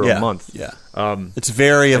 constantly for a month. Yeah. It's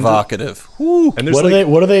very evocative. And what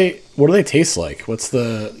do they taste like? What's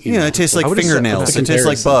the... It tastes like fingernails. It tastes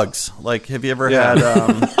like bugs. Have you ever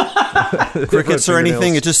had crickets or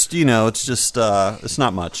anything? It just, it's just, it's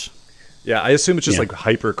not much. Yeah, I assume it's just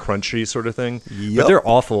hyper crunchy sort of thing. Yep. But they're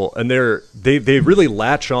awful, and they really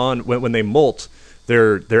latch on when they molt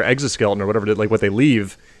their exoskeleton or whatever, what they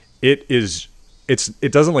leave. It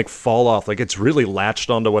doesn't fall off. It's really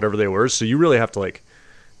latched onto whatever they were. So you really have to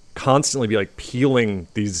constantly be peeling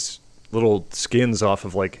these little skins off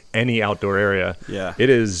of any outdoor area. Yeah,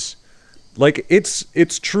 it is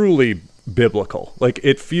it's truly biblical.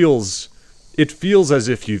 It feels as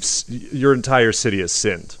if your entire city has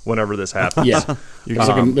sinned whenever this happens. Yeah,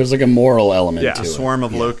 there's a moral element to it. A swarm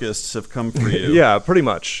of locusts have come for you. Yeah, pretty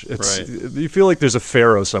much. You feel like there's a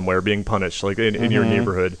pharaoh somewhere being punished, in your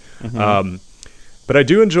neighborhood. Mm-hmm. But I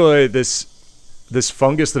do enjoy this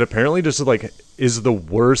fungus that apparently just is the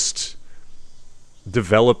worst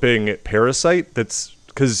developing parasite. That's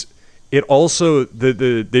because it also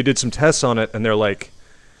they did some tests on it, and they're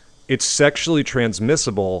it's sexually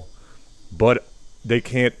transmissible, but they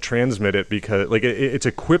can't transmit it because it's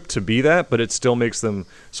equipped to be that, but it still makes them.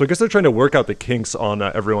 So I guess they're trying to work out the kinks on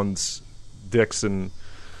everyone's dicks and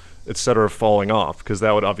et cetera falling off, because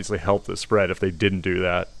that would obviously help the spread if they didn't do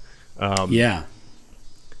that. Yeah.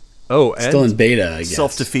 Oh, and still in beta, I guess.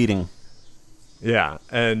 Self-defeating. Yeah,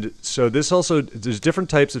 and so this also, there's different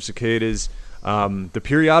types of cicadas. The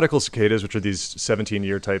periodical cicadas, which are these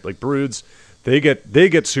 17-year type broods, they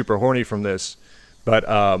get super horny from this, but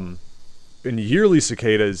in yearly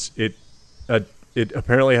cicadas, it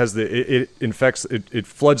apparently has it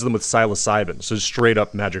floods them with psilocybin, so straight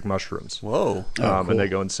up magic mushrooms. Whoa! Cool. And they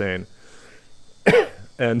go insane.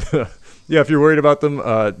 And if you're worried about them,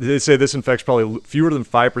 they say this infects probably fewer than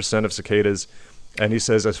 5% of cicadas. And he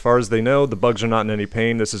says, as far as they know, the bugs are not in any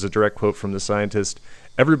pain. This is a direct quote from the scientist.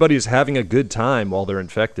 Everybody is having a good time while they're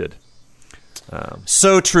infected.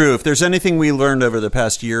 So true. If there's anything we learned over the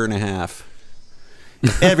past year and a half,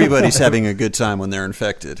 Everybody's having a good time when they're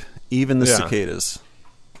infected, even the cicadas.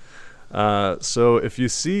 So if you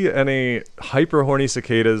see any hyper horny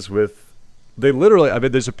cicadas they literally, I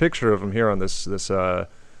mean, there's a picture of them here on this,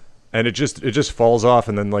 and it just falls off,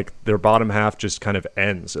 and then like their bottom half just kind of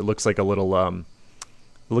ends. It looks like a little, it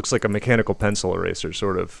looks like a mechanical pencil eraser,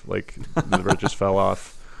 sort of like where it just fell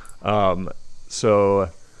off. So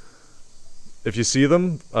if you see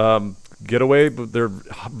them, get away, but they're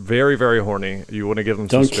very, very horny. You want to give them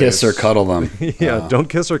some Don't kiss or cuddle them. Don't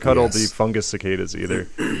kiss or cuddle the fungus cicadas either.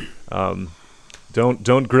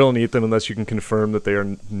 Don't grill and eat them unless you can confirm that they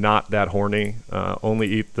are not that horny. Only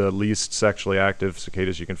eat the least sexually active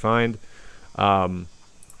cicadas you can find. But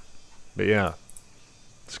yeah,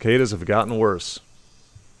 cicadas have gotten worse.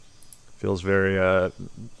 Feels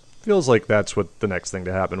like that's what the next thing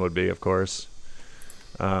to happen would be, of course.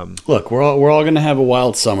 Look, we're all going to have a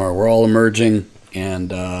wild summer. We're all emerging,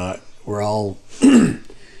 and we're all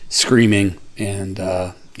screaming,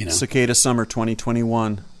 and Cicada Summer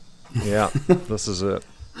 2021. Yeah, this is it.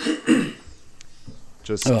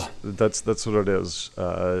 Just that's what it is.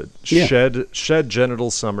 Shed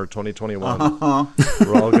Genital Summer 2021.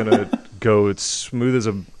 We're all gonna go smooth as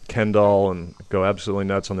a Ken doll and go absolutely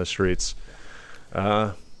nuts on the streets.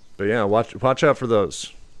 But yeah, watch out for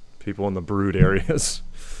those people in the brood areas.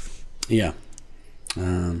 Yeah.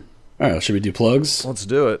 All right, should we do plugs? Let's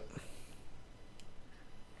do it.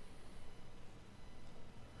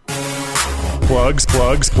 Plugs.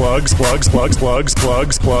 Everybody!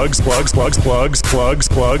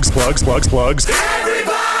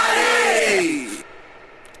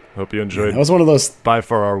 Hope you enjoyed. That was one of those. By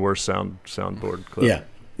far our worst soundboard clip.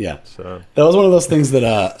 Yeah. So that was one of those things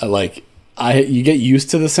that you get used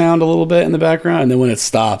to the sound a little bit in the background, and then when it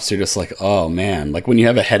stops, you're just like, oh man, like when you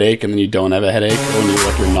have a headache and then you don't have a headache, or when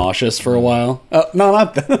you're nauseous for a while. No,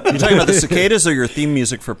 not that. You're talking about the cicadas or your theme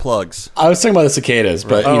music for plugs? I was talking about the cicadas,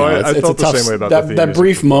 but I felt a tough, the same way about that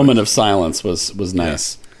brief moment of silence was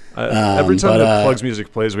nice. Every time the plugs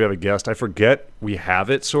music plays, we have a guest. I forget we have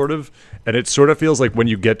it sort of, and it sort of feels like when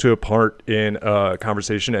you get to a part in a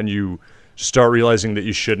conversation and you start realizing that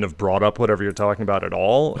you shouldn't have brought up whatever you're talking about at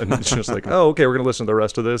all, and it's just like, oh, okay, we're gonna listen to the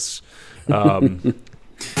rest of this. But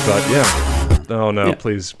yeah,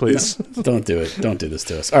 please, no, don't do it. Don't do this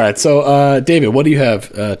to us. All right, so David, what do you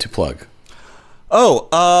have to plug?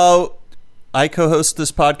 I co-host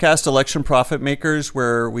this podcast, Election Profit Makers,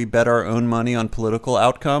 where we bet our own money on political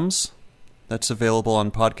outcomes. That's available on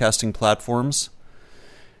podcasting platforms.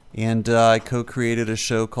 And I co-created a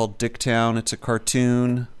show called Dicktown. It's a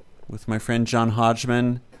cartoon with my friend John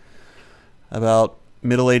Hodgman about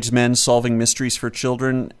middle-aged men solving mysteries for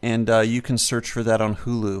children, and you can search for that on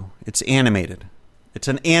Hulu. It's animated. It's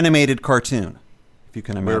an animated cartoon, if you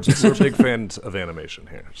can imagine. We're big fans of animation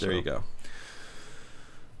here. So. There you go.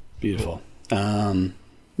 Beautiful. As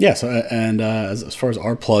far as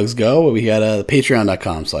our plugs go, we got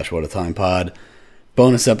patreon.com/whatatimepod.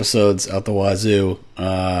 Bonus episodes out the wazoo.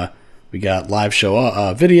 We got live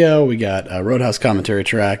show video. We got a Roadhouse commentary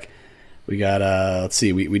track. We got, let's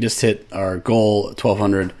see, we just hit our goal,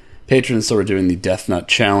 1,200 patrons, so we're doing the Death Nut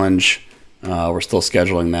Challenge. We're still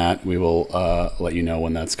scheduling that. We will let you know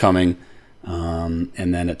when that's coming. And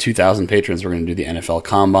then at 2,000 patrons, we're going to do the NFL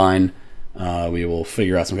Combine. We will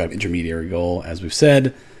figure out some kind of intermediary goal, as we've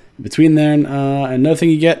said. Between there and another thing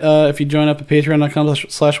you get if you join up at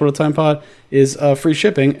patreon.com/whatatimepod is free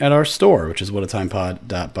shipping at our store, which is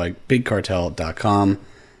whatatimepod.bigcartel.com.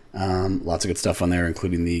 Lots of good stuff on there,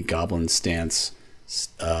 including the Goblin Stance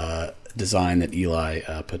design that Eli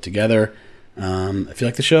put together. If you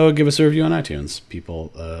like the show, give us a review on iTunes.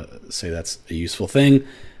 People say that's a useful thing.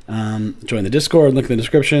 Join the Discord, link in the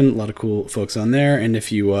description. A lot of cool folks on there. And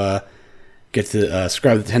if you get to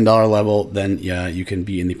subscribe to the $10 level, then you can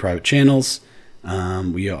be in the private channels.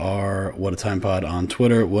 We are What a Time Pod on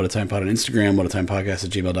Twitter, What a Time Pod on Instagram,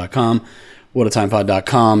 whatatimepodcast@gmail.com.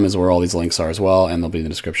 whatatimepod.com is where all these links are as well, and they'll be in the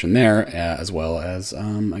description there, as well as,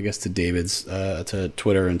 I guess, to David's to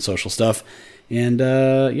Twitter and social stuff. And,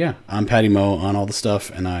 I'm Patty Mo on all the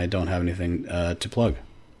stuff, and I don't have anything to plug.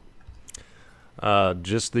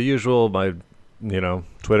 Just the usual,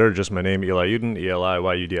 Twitter, just my name, Eli Yudin,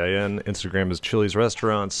 ELIYUDIN. Instagram is Chili's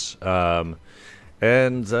Restaurants.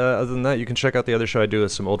 And other than that, you can check out the other show I do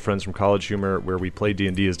with some old friends from College Humor, where we play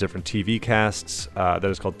D&D as different TV casts. That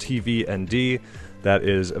is called TV&D. That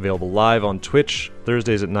is available live on Twitch,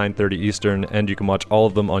 Thursdays at 9:30 Eastern, and you can watch all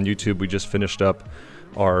of them on YouTube. We just finished up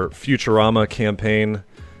our Futurama campaign,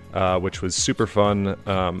 which was super fun.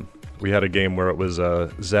 We had a game where it was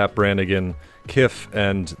Zap Brannigan, Kiff,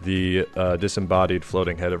 and the disembodied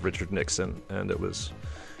floating head of Richard Nixon, and it was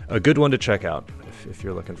a good one to check out if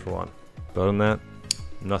you're looking for one. But other than that,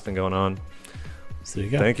 nothing going on. So there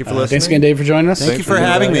you go. Thank you for listening. Thanks again, Dave, for joining us. Thank you for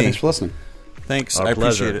having me. Thanks for listening. Thanks. Our I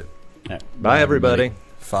pleasure. appreciate it. Bye, everybody.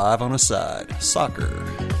 5 on a side. Soccer.